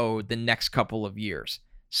he's owed the next couple of years.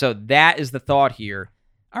 So that is the thought here.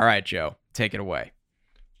 All right, Joe, take it away.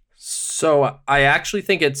 So I actually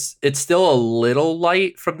think it's still a little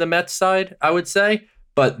light from the Mets side, I would say,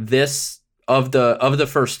 but this of the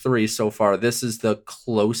first 3 so far, this is the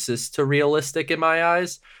closest to realistic in my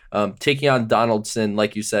eyes. Taking on Donaldson,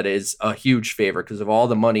 like you said, is a huge favor because of all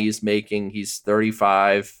the money he's making. He's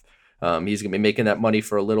 35. He's going to be making that money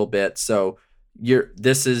for a little bit. So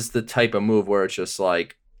this is the type of move where it's just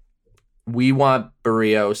like, we want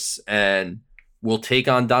Barrios and we'll take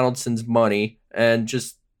on Donaldson's money and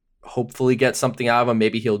just hopefully get something out of him.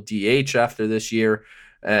 Maybe he'll DH after this year,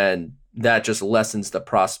 and that just lessens the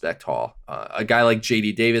prospect haul. A guy like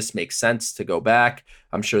J.D. Davis makes sense to go back.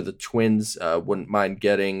 I'm sure the Twins wouldn't mind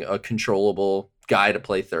getting a controllable guy to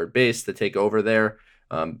play third base to take over there.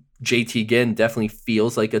 J.T. Ginn definitely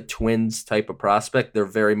feels like a Twins type of prospect. They're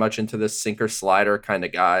very much into the sinker slider kind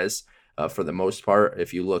of guys for the most part.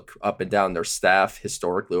 If you look up and down their staff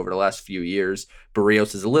historically over the last few years,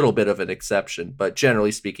 Barrios is a little bit of an exception, but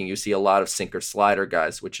generally speaking, you see a lot of sinker slider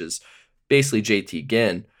guys, which is basically J.T.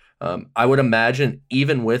 Ginn. I would imagine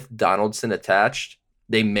even with Donaldson attached,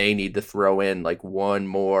 they may need to throw in like one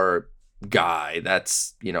more guy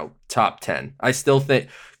that's, top 10. I still think,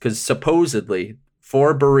 because supposedly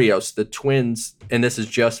for Barrios, the Twins, and this is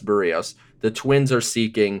just Barrios, the Twins are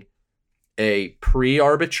seeking a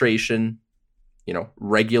pre-arbitration,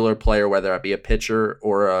 regular player, whether it be a pitcher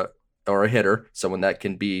or a hitter, someone that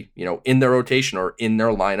can be, in their rotation or in their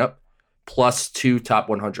lineup, plus 2 top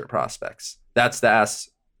 100 prospects. That's the ask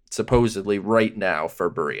supposedly right now for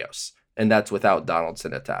Barrios, and that's without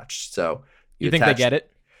Donaldson attached. So you think they get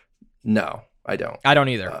it? No, I don't. I don't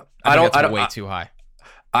either. I think that's way too high.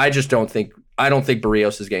 I don't think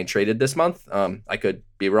Barrios is getting traded this month. I could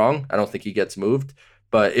be wrong. I don't think he gets moved.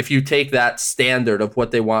 But if you take that standard of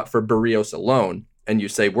what they want for Barrios alone, and you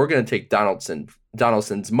say we're going to take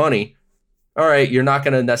Donaldson's money, all right, you're not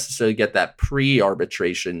going to necessarily get that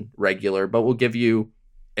pre-arbitration regular, but we'll give you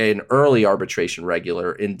an early arbitration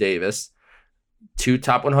regular in Davis, 2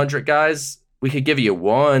 top 100 guys. We could give you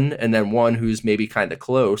 1 and then 1 who's maybe kind of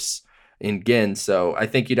close in Ginn. So I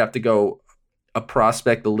think you'd have to go a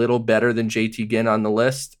prospect a little better than JT Ginn on the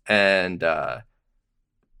list, and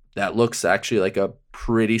that looks actually like a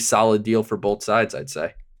pretty solid deal for both sides, I'd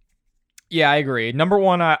say. Yeah, I agree. Number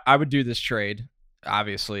one, I would do this trade.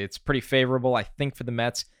 Obviously, it's pretty favorable, I think, for the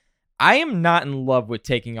Mets. I am not in love with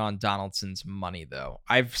taking on Donaldson's money, though.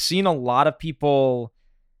 I've seen a lot of people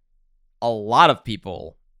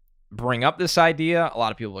bring up this idea. A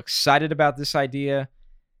lot of people excited about this idea.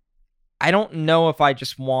 I don't know if I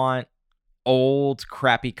just want old,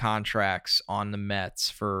 crappy contracts on the Mets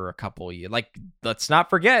for a couple of years. Like, let's not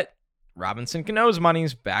forget, Robinson Cano's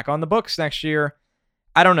money's back on the books next year.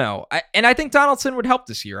 I don't know. I think Donaldson would help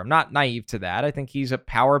this year. I'm not naive to that. I think he's a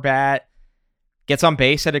power bat, gets on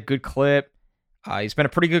base at a good clip. He's been a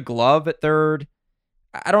pretty good glove at third.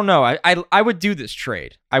 I don't know. I would do this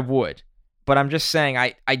trade. I would. But I'm just saying,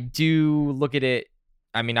 I do look at it.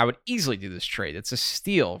 I mean, I would easily do this trade. It's a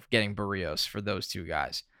steal getting Barrios for those two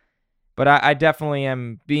guys. But I definitely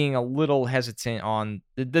am being a little hesitant on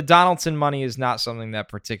the Donaldson money is not something that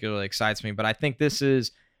particularly excites me. But I think this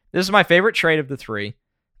is my favorite trade of the three.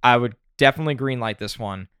 I would definitely greenlight this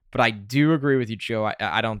one. But I do agree with you, Joe.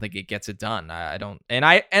 I don't think it gets it done. I don't, and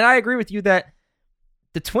I agree with you that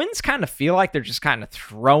the Twins kind of feel like they're just kind of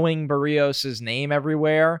throwing Barrios' name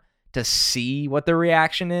everywhere to see what the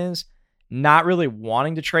reaction is. Not really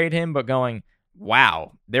wanting to trade him, but going,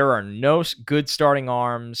 wow, there are no good starting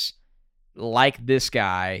arms like this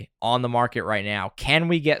guy on the market right now. Can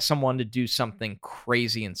we get someone to do something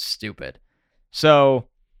crazy and stupid? So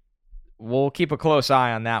we'll keep a close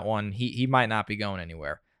eye on that one. He might not be going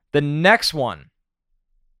anywhere. The next one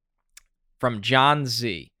from John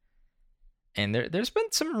Z. And there's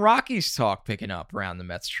been some Rockies talk picking up around the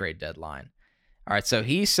Mets trade deadline. All right, so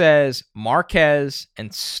he says Marquez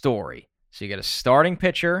and Story. So you get a starting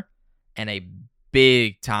pitcher and a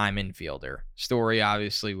big-time infielder. Story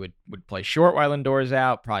obviously would play short while Lindor's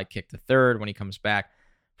out, probably kick to third when he comes back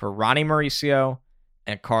for Ronnie Mauricio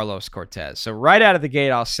and Carlos Cortez. So right out of the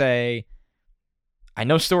gate, I'll say, I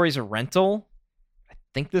know Story's a rental. I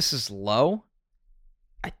think this is low.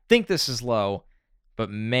 But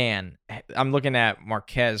man, I'm looking at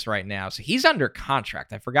Marquez right now. So he's under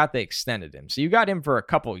contract. I forgot they extended him. So you got him for a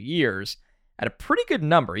couple years at a pretty good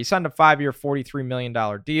number. He signed a 5-year, $43 million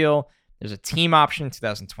deal. There's a team option in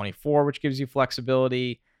 2024, which gives you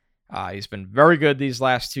flexibility. He's been very good these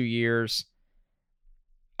last 2 years.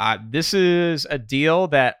 This is a deal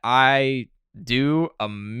that I do a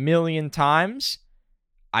million times.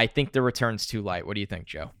 I think the return's too light. What do you think,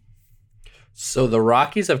 Joe? So the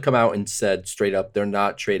Rockies have come out and said straight up they're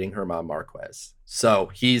not trading Germán Marquez.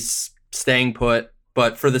 So he's staying put.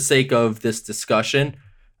 But for the sake of this discussion,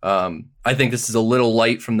 I think this is a little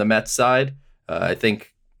light from the Mets side. I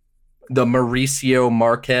think the Mauricio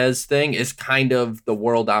Marquez thing is kind of the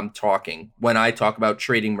world I'm talking when I talk about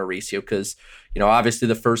trading Mauricio, because, you know, obviously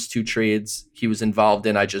the first two trades he was involved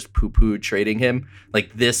in, I just poo-pooed trading him.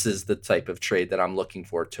 Like, this is the type of trade that I'm looking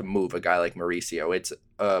for to move a guy like Mauricio. It's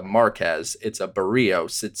a Marquez, it's a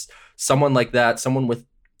Barrios, it's someone like that, someone with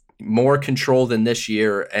more control than this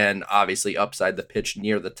year and obviously upside the pitch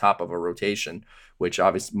near the top of a rotation, which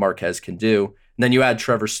obviously Marquez can do. And then you add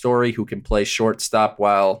Trevor Story, who can play shortstop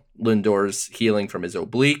while Lindor's healing from his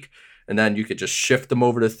oblique. And then you could just shift him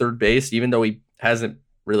over to third base, even though he hasn't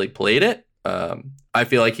really played it. I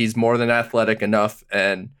feel like he's more than athletic enough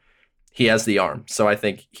and he has the arm. So I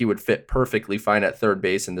think he would fit perfectly fine at third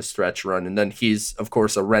base in the stretch run. And then he's, of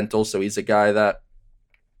course, a rental. So he's a guy that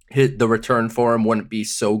the return for him wouldn't be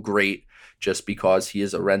so great just because he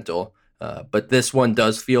is a rental. But this one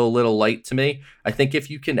does feel a little light to me. I think if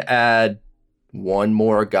you can add one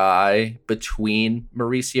more guy between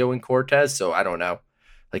Mauricio and Cortez, so I don't know,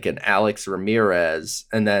 like an Alex Ramirez,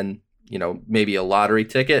 and then, you know, maybe a lottery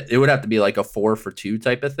ticket, it would have to be like a 4-for-2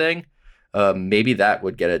 type of thing. Maybe that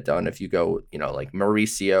would get it done if you go, you know, like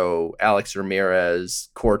Mauricio, Alex Ramirez,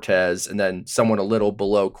 Cortez, and then someone a little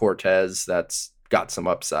below Cortez that's got some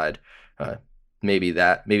upside. Maybe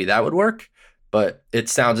that would work. But it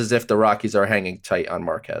sounds as if the Rockies are hanging tight on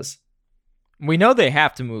Marquez. We know they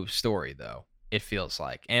have to move Story, though, it feels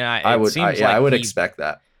like. And I would expect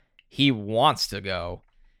that. He wants to go.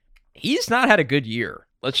 He's not had a good year.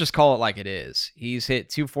 Let's just call it like it is. He's hit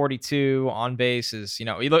 242 on bases. You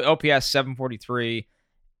know, he look OPS 743.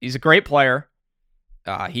 He's a great player.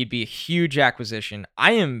 He'd be a huge acquisition.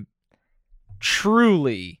 I am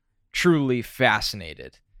truly, truly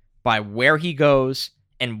fascinated by where he goes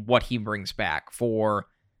and what he brings back for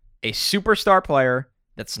a superstar player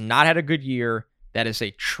that's not had a good year, that is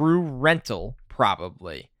a true rental,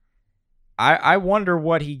 probably. I wonder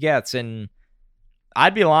what he gets. And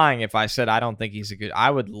I'd be lying if I said I don't think he's a good. I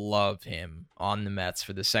would love him on the Mets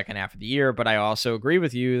for the second half of the year, but I also agree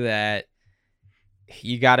with you that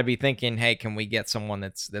you got to be thinking, hey, can we get someone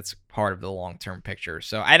that's part of the long-term picture?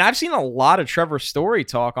 So, and I've seen a lot of Trevor Story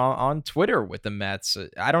talk on Twitter with the Mets.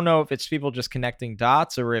 I don't know if it's people just connecting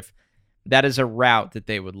dots or if that is a route that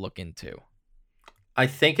they would look into. I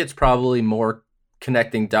think it's probably more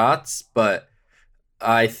connecting dots, but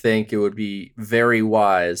I think it would be very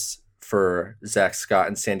wise for Zach Scott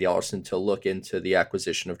and Sandy Alderson to look into the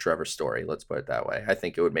acquisition of Trevor Story. Let's put it that way. I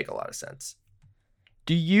think it would make a lot of sense.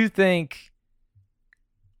 Do you think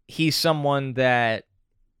he's someone that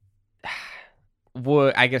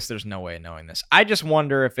would, I guess there's no way of knowing this. I just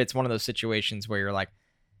wonder if it's one of those situations where you're like,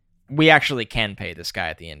 we actually can pay this guy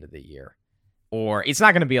at the end of the year. Or it's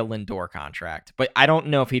not going to be a Lindor contract, but I don't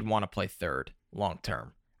know if he'd want to play third long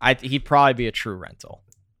term. He'd probably be a true rental.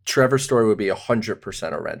 Trevor Story would be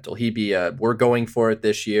 100% a rental. He'd be we're going for it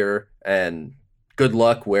this year, and good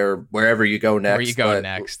luck wherever you go next. Where you go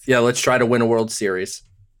next. Yeah, let's try to win a World Series.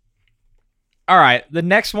 All right, the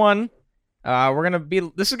next one,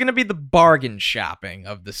 this is gonna be the bargain shopping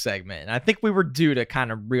of the segment. And I think we were due to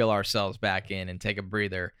kind of reel ourselves back in and take a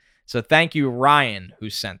breather. So thank you, Ryan, who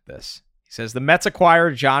sent this. He says the Mets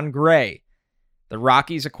acquired John Gray. The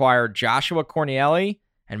Rockies acquired Joshua Cornielli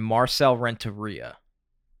and Marcel Renteria.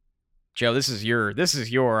 Joe, this is your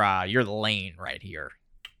lane right here.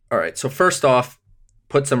 All right. So first off,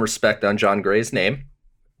 put some respect on John Gray's name.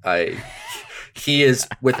 He is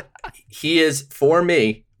for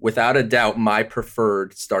me, without a doubt, my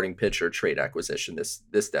preferred starting pitcher trade acquisition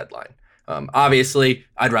this deadline. Obviously,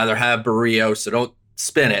 I'd rather have Barrios, so don't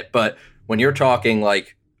spin it. But when you're talking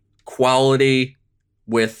like quality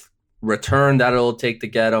with return that it'll take to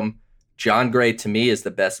get him, John Gray, to me, is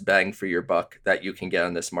the best bang for your buck that you can get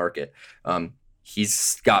on this market.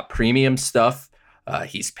 He's got premium stuff.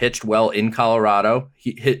 He's pitched well in Colorado.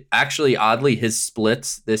 Actually, oddly, his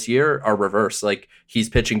splits this year are reversed. Like, he's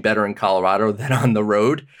pitching better in Colorado than on the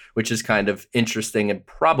road, which is kind of interesting and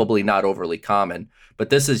probably not overly common.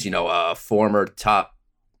 But this is, a former top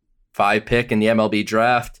 5 pick in the MLB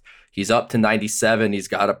draft. He's up to 97. He's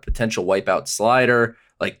got a potential wipeout slider.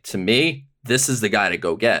 Like, to me, this is the guy to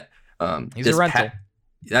go get. He's a rental.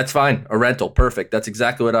 That's fine. A rental. Perfect. That's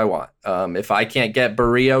exactly what I want. If I can't get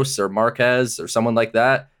Barrios or Marquez or someone like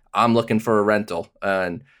that, I'm looking for a rental.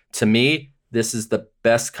 And to me, this is the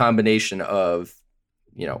best combination of,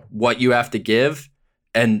 what you have to give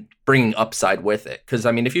and bringing upside with it. Because,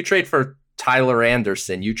 if you trade for Tyler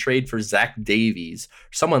Anderson, you trade for Zach Davies,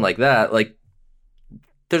 someone like that, like,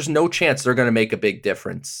 there's no chance they're going to make a big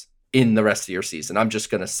difference in the rest of your season. I'm just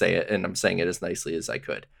going to say it, and I'm saying it as nicely as I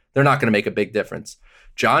could. They're not going to make a big difference.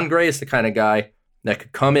 John Gray is the kind of guy that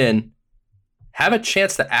could come in, have a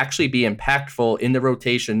chance to actually be impactful in the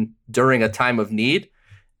rotation during a time of need.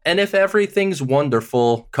 And if everything's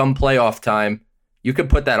wonderful come playoff time, you could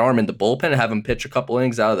put that arm in the bullpen and have him pitch a couple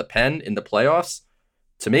innings out of the pen in the playoffs.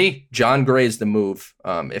 To me, John Gray is the move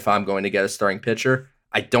if I'm going to get a starting pitcher.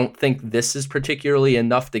 I don't think this is particularly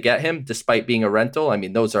enough to get him, despite being a rental.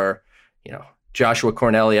 Those are, Joshua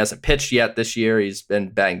Cornielli hasn't pitched yet this year. He's been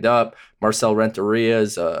banged up. Marcel Renteria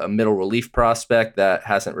is a middle relief prospect that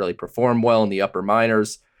hasn't really performed well in the upper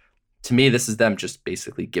minors. To me, this is them just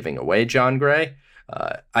basically giving away John Gray.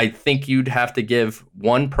 I think you'd have to give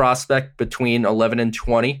one prospect between 11 and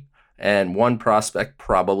 20 and one prospect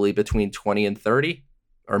probably between 20 and 30,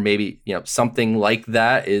 or maybe, something like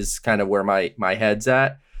that is kind of where my head's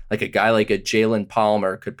at. Like a guy like a Jalen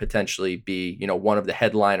Palmer could potentially be, one of the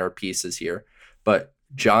headliner pieces here. But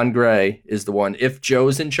John Gray is the one. If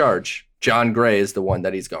Joe's in charge, John Gray is the one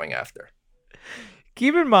that he's going after.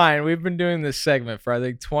 Keep in mind, we've been doing this segment for, I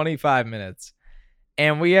think, 25 minutes.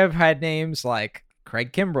 And we have had names like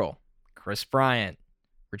Craig Kimbrell, Chris Bryant,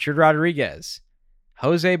 Richard Rodriguez,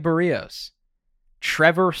 Jose Barrios,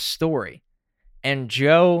 Trevor Story. And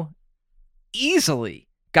Joe easily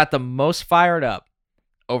got the most fired up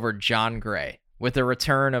over John Gray with a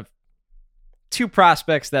return of 2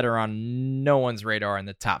 prospects that are on no one's radar in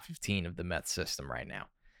the top 15 of the Mets system right now.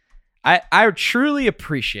 I truly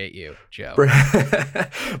appreciate you, Joe.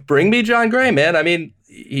 Bring me John Gray, man.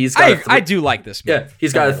 He's got I do like this move. Yeah,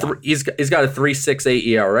 he's got a 3.68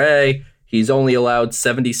 ERA. He's only allowed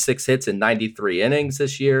 76 hits in 93 innings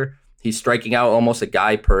this year. He's striking out almost a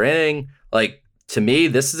guy per inning. Like, to me,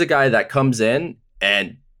 this is a guy that comes in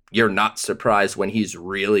and you're not surprised when he's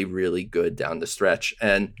really, really good down the stretch.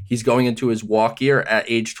 And he's going into his walk year at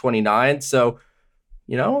age 29. So,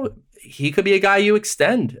 he could be a guy you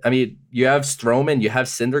extend. You have Stroman, you have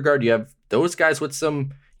Syndergaard, you have those guys with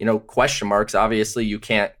some, question marks. Obviously, you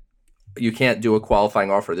can't you can't do a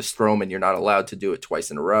qualifying offer to Stroman. You're not allowed to do it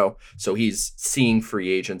twice in a row. So he's seeing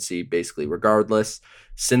free agency basically regardless.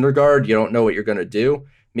 Syndergaard, you don't know what you're going to do.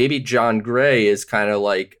 Maybe John Gray is kind of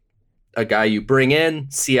like a guy you bring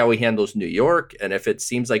in, see how he handles New York. And if it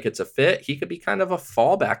seems like it's a fit, he could be kind of a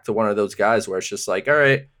fallback to one of those guys where it's just like, all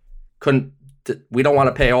right, we don't want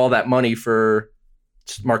to pay all that money for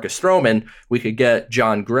Marcus Stroman. We could get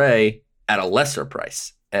John Gray at a lesser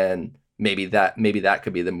price. And maybe that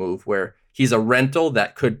could be the move where he's a rental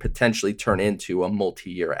that could potentially turn into a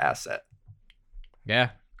multi-year asset. Yeah.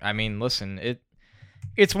 I mean, listen,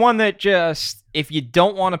 it's one that just, if you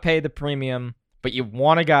don't want to pay the premium, but you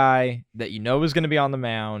want a guy that you know is going to be on the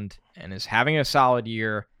mound and is having a solid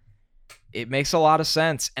year, it makes a lot of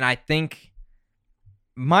sense. And I think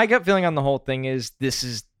my gut feeling on the whole thing is this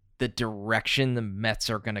is the direction the Mets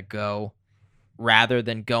are going to go rather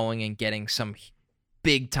than going and getting some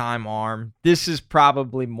big-time arm. This is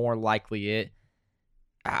probably more likely it.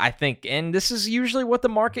 I think, and this is usually what the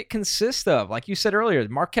market consists of. Like you said earlier,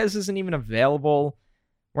 Marquez isn't even available.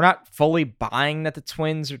 We're not fully buying that the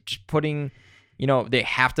Twins are just putting, they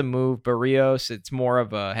have to move Barrios. It's more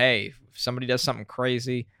of a, hey, if somebody does something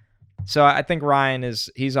crazy. So I think Ryan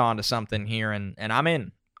he's on to something here, and I'm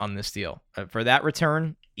in on this deal. For that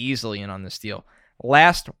return, easily in on this deal.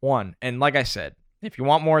 Last one, and like I said, if you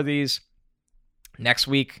want more of these, next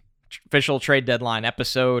week, official trade deadline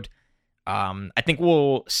episode. I think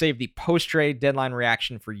we'll save the post-trade deadline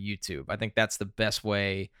reaction for YouTube. I think that's the best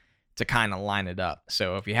way to kind of line it up.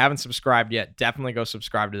 So if you haven't subscribed yet, definitely go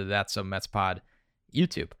subscribe to the That's So Mets Pod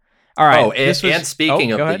YouTube. All right. Oh, and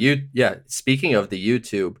speaking of the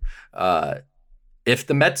YouTube, if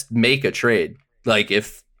the Mets make a trade, like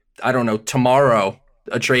if, I don't know, tomorrow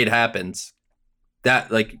a trade happens,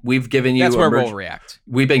 that, like, we've given you, that's where we'll react.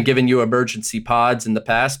 We've been giving you emergency pods in the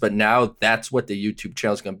past, but now that's what the YouTube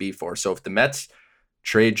channel is going to be for. So if the Mets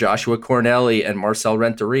trade Joshua Cornelli and Marcel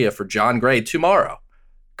Renteria for John Gray tomorrow,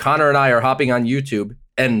 Connor and I are hopping on YouTube,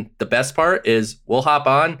 and the best part is we'll hop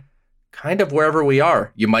on kind of wherever we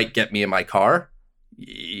are. You might get me in my car.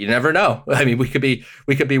 You never know. I mean, we could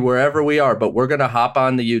be wherever we are, but we're going to hop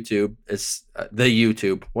on the YouTube.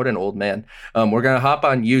 What an old man. We're going to hop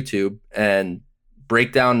on YouTube and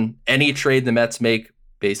break down any trade the Mets make.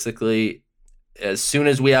 Basically, as soon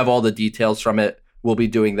as we have all the details from it, we'll be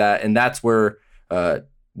doing that. And that's where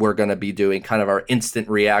we're going to be doing kind of our instant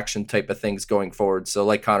reaction type of things going forward. So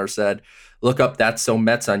like Connor said, look up That's So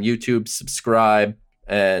Mets on YouTube, subscribe,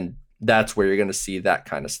 and that's where you're going to see that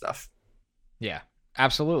kind of stuff. Yeah,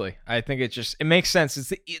 absolutely. I think it makes sense.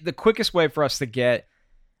 It's the quickest way for us to get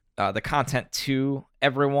the content to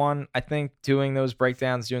everyone. I think doing those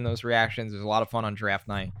breakdowns, doing those reactions is a lot of fun on draft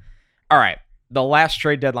night. All right. The last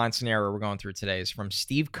trade deadline scenario we're going through today is from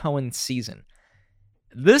Steve Cohen's Season.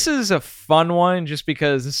 This is a fun one just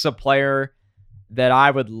because this is a player that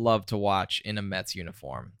I would love to watch in a Mets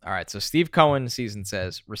uniform. All right. So Steve Cohen's Season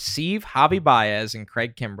says, receive Javi Baez and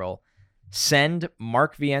Craig Kimbrell. Send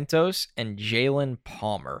Mark Vientos and Jalen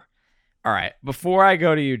Palmer. All right. Before I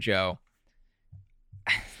go to you, Joe,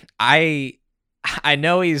 I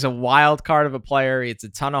know he's a wild card of a player. It's a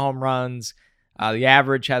ton of home runs. The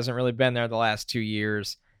average hasn't really been there the last 2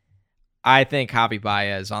 years. I think Javi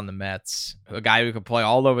Baez on the Mets, a guy who could play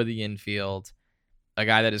all over the infield, a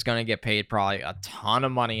guy that is going to get paid probably a ton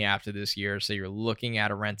of money after this year. So you're looking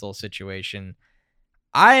at a rental situation.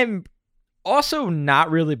 I'm also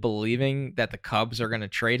not really believing that the Cubs are going to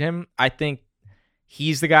trade him. I think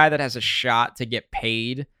he's the guy that has a shot to get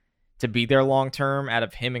paid to be there long-term out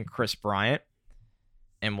of him and Chris Bryant.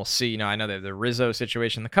 And we'll see. I know that the Rizzo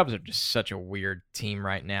situation, the Cubs are just such a weird team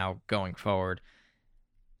right now going forward.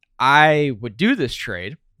 I would do this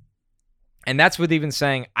trade. And that's with even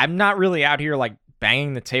saying, I'm not really out here like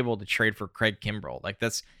banging the table to trade for Craig Kimbrell.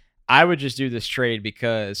 I would just do this trade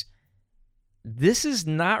because this is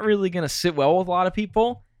not really going to sit well with a lot of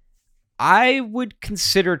people. I would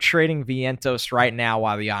consider trading Vientos right now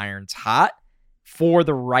while the iron's hot for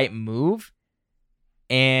the right move.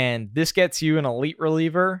 And this gets you an elite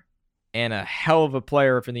reliever and a hell of a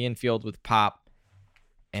player for the infield with Pop.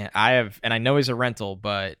 And I know he's a rental,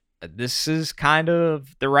 but this is kind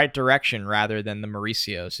of the right direction rather than the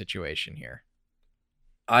Mauricio situation here.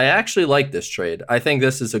 I actually like this trade. I think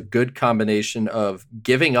this is a good combination of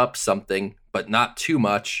giving up something, but not too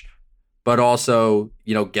much, but also,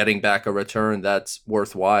 getting back a return that's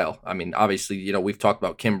worthwhile. I mean, obviously, we've talked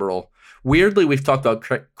about Kimbrell. Weirdly, we've talked about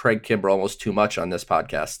Craig Kimbrell almost too much on this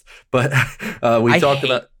podcast, but we talked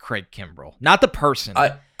about Craig Kimbrell, not the person.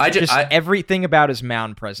 Everything about his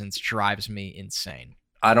mound presence drives me insane.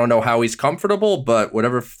 I don't know how he's comfortable, but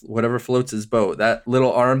whatever floats his boat. That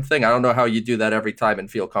little arm thing, I don't know how you do that every time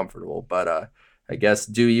and feel comfortable. But I guess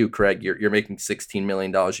do you, Craig? You're making $16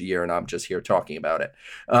 million a year, and I'm just here talking about it.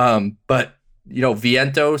 But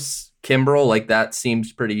Vientos, Kimbrel, like that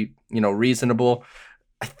seems pretty reasonable.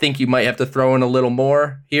 I think you might have to throw in a little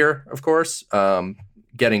more here, of course,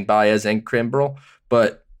 getting Baez and Kimbrel,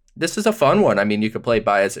 but this is a fun one. I mean, you could play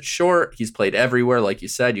Baez at short. He's played everywhere, like you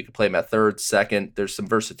said. You could play him at third, second. There's some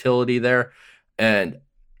versatility there. And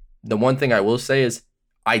the one thing I will say is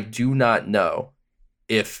I do not know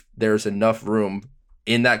if there's enough room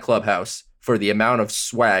in that clubhouse for the amount of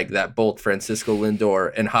swag that both Francisco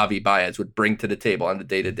Lindor and Javi Baez would bring to the table on a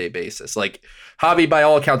day-to-day basis. Like, Javi, by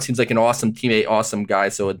all accounts, seems like an awesome teammate, awesome guy.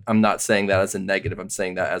 So I'm not saying that as a negative. I'm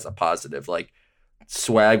saying that as a positive. Like,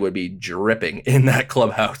 swag would be dripping in that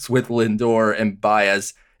clubhouse with Lindor and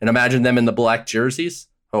Baez. And imagine them in the black jerseys.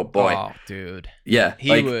 Oh, boy. Oh, dude. Yeah.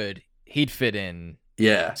 He'd fit in.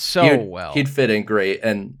 Yeah. Well. He'd fit in great.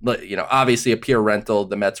 And, obviously a pure rental,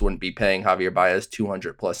 the Mets wouldn't be paying Javier Baez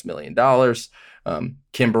 $200+ million.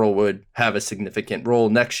 Kimbrel would have a significant role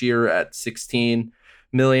next year at $16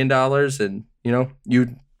 million. And,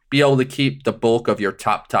 you'd be able to keep the bulk of your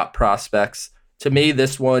top prospects. To me,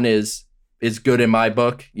 this one is good in my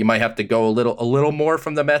book. You might have to go a little more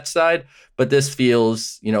from the Mets side, but this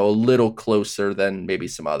feels, a little closer than maybe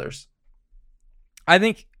some others. I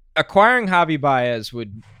think acquiring Javi Baez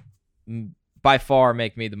would by far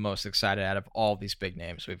make me the most excited out of all these big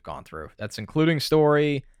names we've gone through. That's including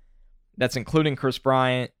Story. That's including Chris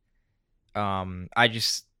Bryant.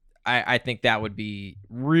 I think that would be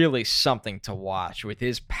really something to watch with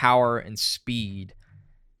his power and speed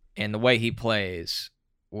and the way he plays.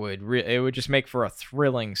 It would just make for a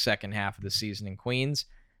thrilling second half of the season in Queens.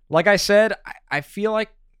 Like I said, I feel like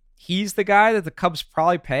he's the guy that the Cubs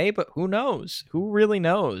probably pay, but who knows? Who really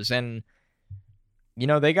knows? And,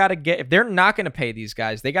 they got to if they're not going to pay these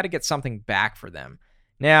guys, they got to get something back for them.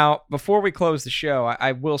 Now, before we close the show,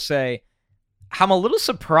 I will say I'm a little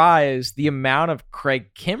surprised the amount of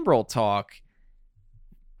Craig Kimbrel talk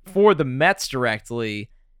for the Mets directly.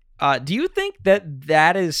 Do you think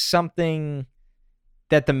that is something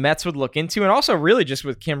that the Mets would look into? And also really just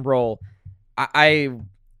with Kimbrel, I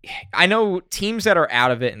know teams that are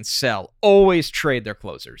out of it and sell always trade their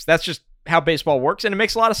closers. That's just how baseball works, and it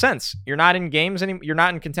makes a lot of sense. You're not in games anymore. You're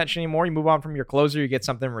not in contention anymore. You move on from your closer. You get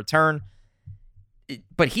something in return.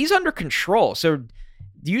 But he's under control. So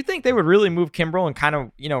do you think they would really move Kimbrel and kind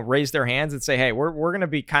of, raise their hands and say, hey, we're going to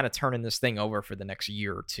be kind of turning this thing over for the next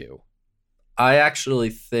year or two? I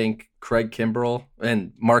actually think Craig Kimbrel,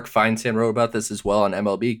 and Mark Feinsand wrote about this as well on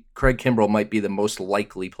MLB, Craig Kimbrel might be the most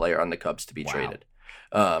likely player on the Cubs to be traded.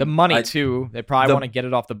 The money, too. They probably want to get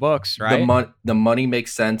it off the books, right? The money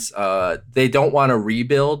makes sense. They don't want to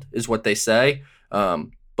rebuild, is what they say.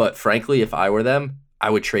 But frankly, if I were them, I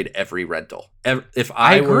would trade every rental.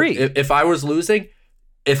 I agree. If I was losing,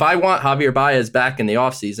 if I want Javier Baez back in the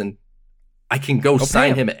offseason, I can go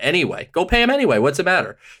sign him anyway. Go pay him anyway. What's the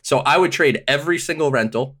matter? So I would trade every single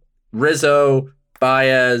rental. Rizzo,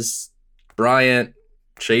 Baez, Bryant,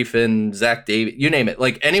 Chafin, Zach Davies, you name it.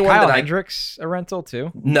 Like anyone. Kyle Hendricks a rental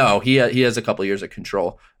too? No, he has a couple years of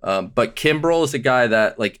control. But Kimbrel is a guy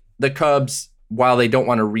that, like, the Cubs, while they don't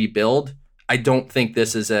want to rebuild, I don't think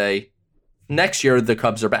this is next year the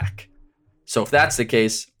Cubs are back. So if that's the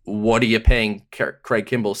case, what are you paying Craig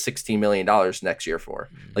Kimbrel $16 million next year for?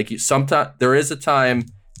 Like, sometimes there is a time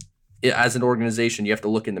as an organization you have to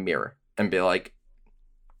look in the mirror and be like,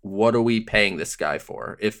 what are we paying this guy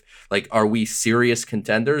for? Are we serious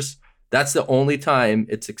contenders? That's the only time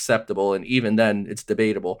it's acceptable, and even then it's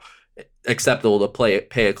debatable, acceptable to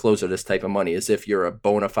pay a closer this type of money, as if you're a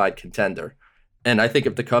bona fide contender. And I think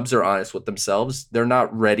if the Cubs are honest with themselves, they're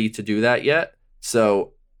not ready to do that yet.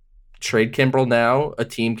 So trade Kimbrel now. A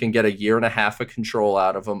team can get a year and a half of control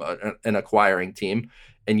out of him, an acquiring team,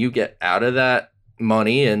 and you get out of that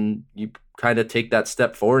money and you kind of take that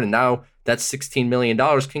step forward. And now that $16 million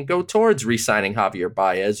can go towards re-signing Javier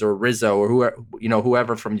Baez or Rizzo or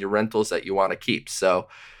whoever from your rentals that you want to keep. So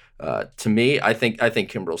to me, I think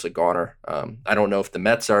Kimbrel's a goner. I don't know if the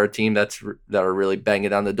Mets are a team that are really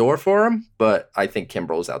banging on the door for him, but I think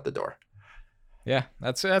Kimbrel's out the door. Yeah,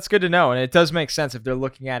 that's good to know. And it does make sense if they're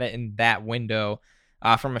looking at it in that window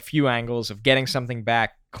from a few angles of getting something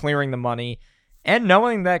back, clearing the money, and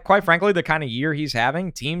knowing that, quite frankly, the kind of year he's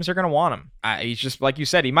having, teams are going to want him. He's just, like you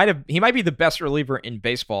said, he might be the best reliever in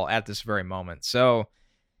baseball at this very moment. So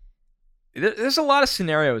there's a lot of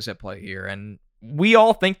scenarios at play here, and we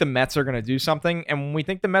all think the Mets are going to do something. And when we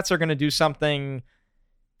think the Mets are going to do something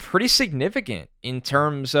pretty significant in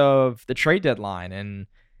terms of the trade deadline. And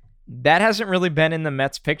that hasn't really been in the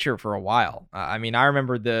Mets picture for a while. I mean, I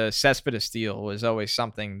remember the Cespedes deal was always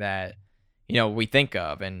something that, we think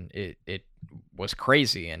of, and it was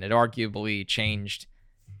crazy, and it arguably changed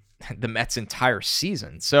the Mets' entire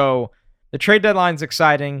season. So the trade deadline's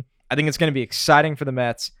exciting. I think it's going to be exciting for the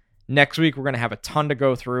Mets. Next week, we're going to have a ton to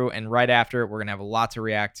go through, and right after it, we're going to have a lot to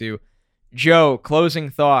react to. Joe, closing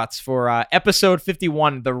thoughts for episode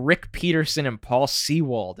 51, the Rick Peterson and Paul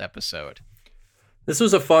Sewald episode. This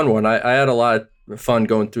was a fun one. I had a lot of fun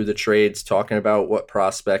going through the trades, talking about what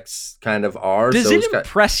prospects kind of are. Does it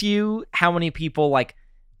impress you how many people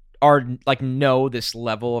know this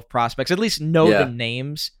level of prospects? At least know the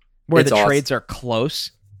names where the trades are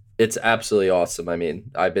close. It's absolutely awesome. I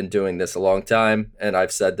mean, I've been doing this a long time, and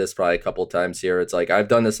I've said this probably a couple of times here. It's like I've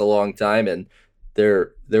done this a long time, and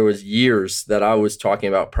there was years that I was talking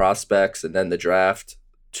about prospects and then the draft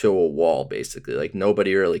to a wall, basically. Like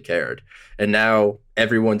nobody really cared. And now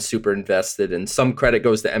everyone's super invested, and some credit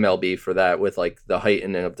goes to MLB for that, with like the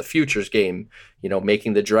heightening of the futures game,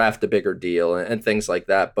 making the draft a bigger deal and things like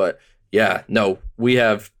that. But yeah, no, we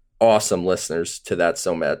have awesome listeners to That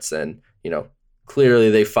So Mets, and clearly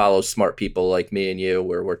they follow smart people like me and you,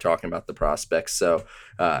 where we're talking about the prospects. So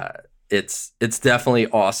it's definitely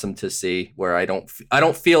awesome to see, where I don't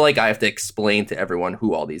feel like I have to explain to everyone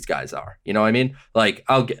who all these guys are. You know what I mean? Like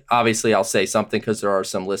I'll say something because there are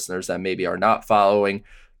some listeners that maybe are not following,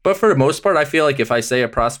 but for the most part, I feel like if I say a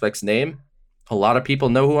prospect's name, a lot of people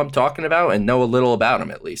know who I'm talking about and know a little about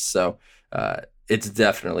him at least. So it's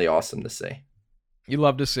definitely awesome to see. You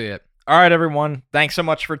love to see it. All right, everyone. Thanks so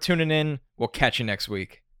much for tuning in. We'll catch you next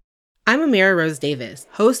week. I'm Amira Rose Davis,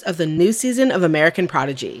 host of the new season of American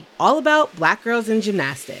Prodigy, all about Black girls in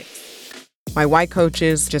gymnastics. My white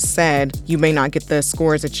coaches just said, you may not get the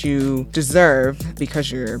scores that you deserve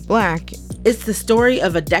because you're Black. It's the story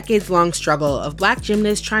of a decades-long struggle of Black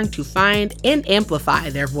gymnasts trying to find and amplify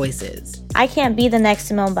their voices. I can't be the next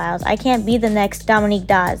Simone Biles. I can't be the next Dominique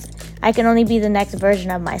Dawes. I can only be the next version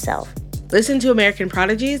of myself. Listen to American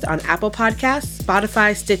Prodigies on Apple Podcasts,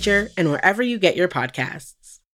 Spotify, Stitcher, and wherever you get your podcasts.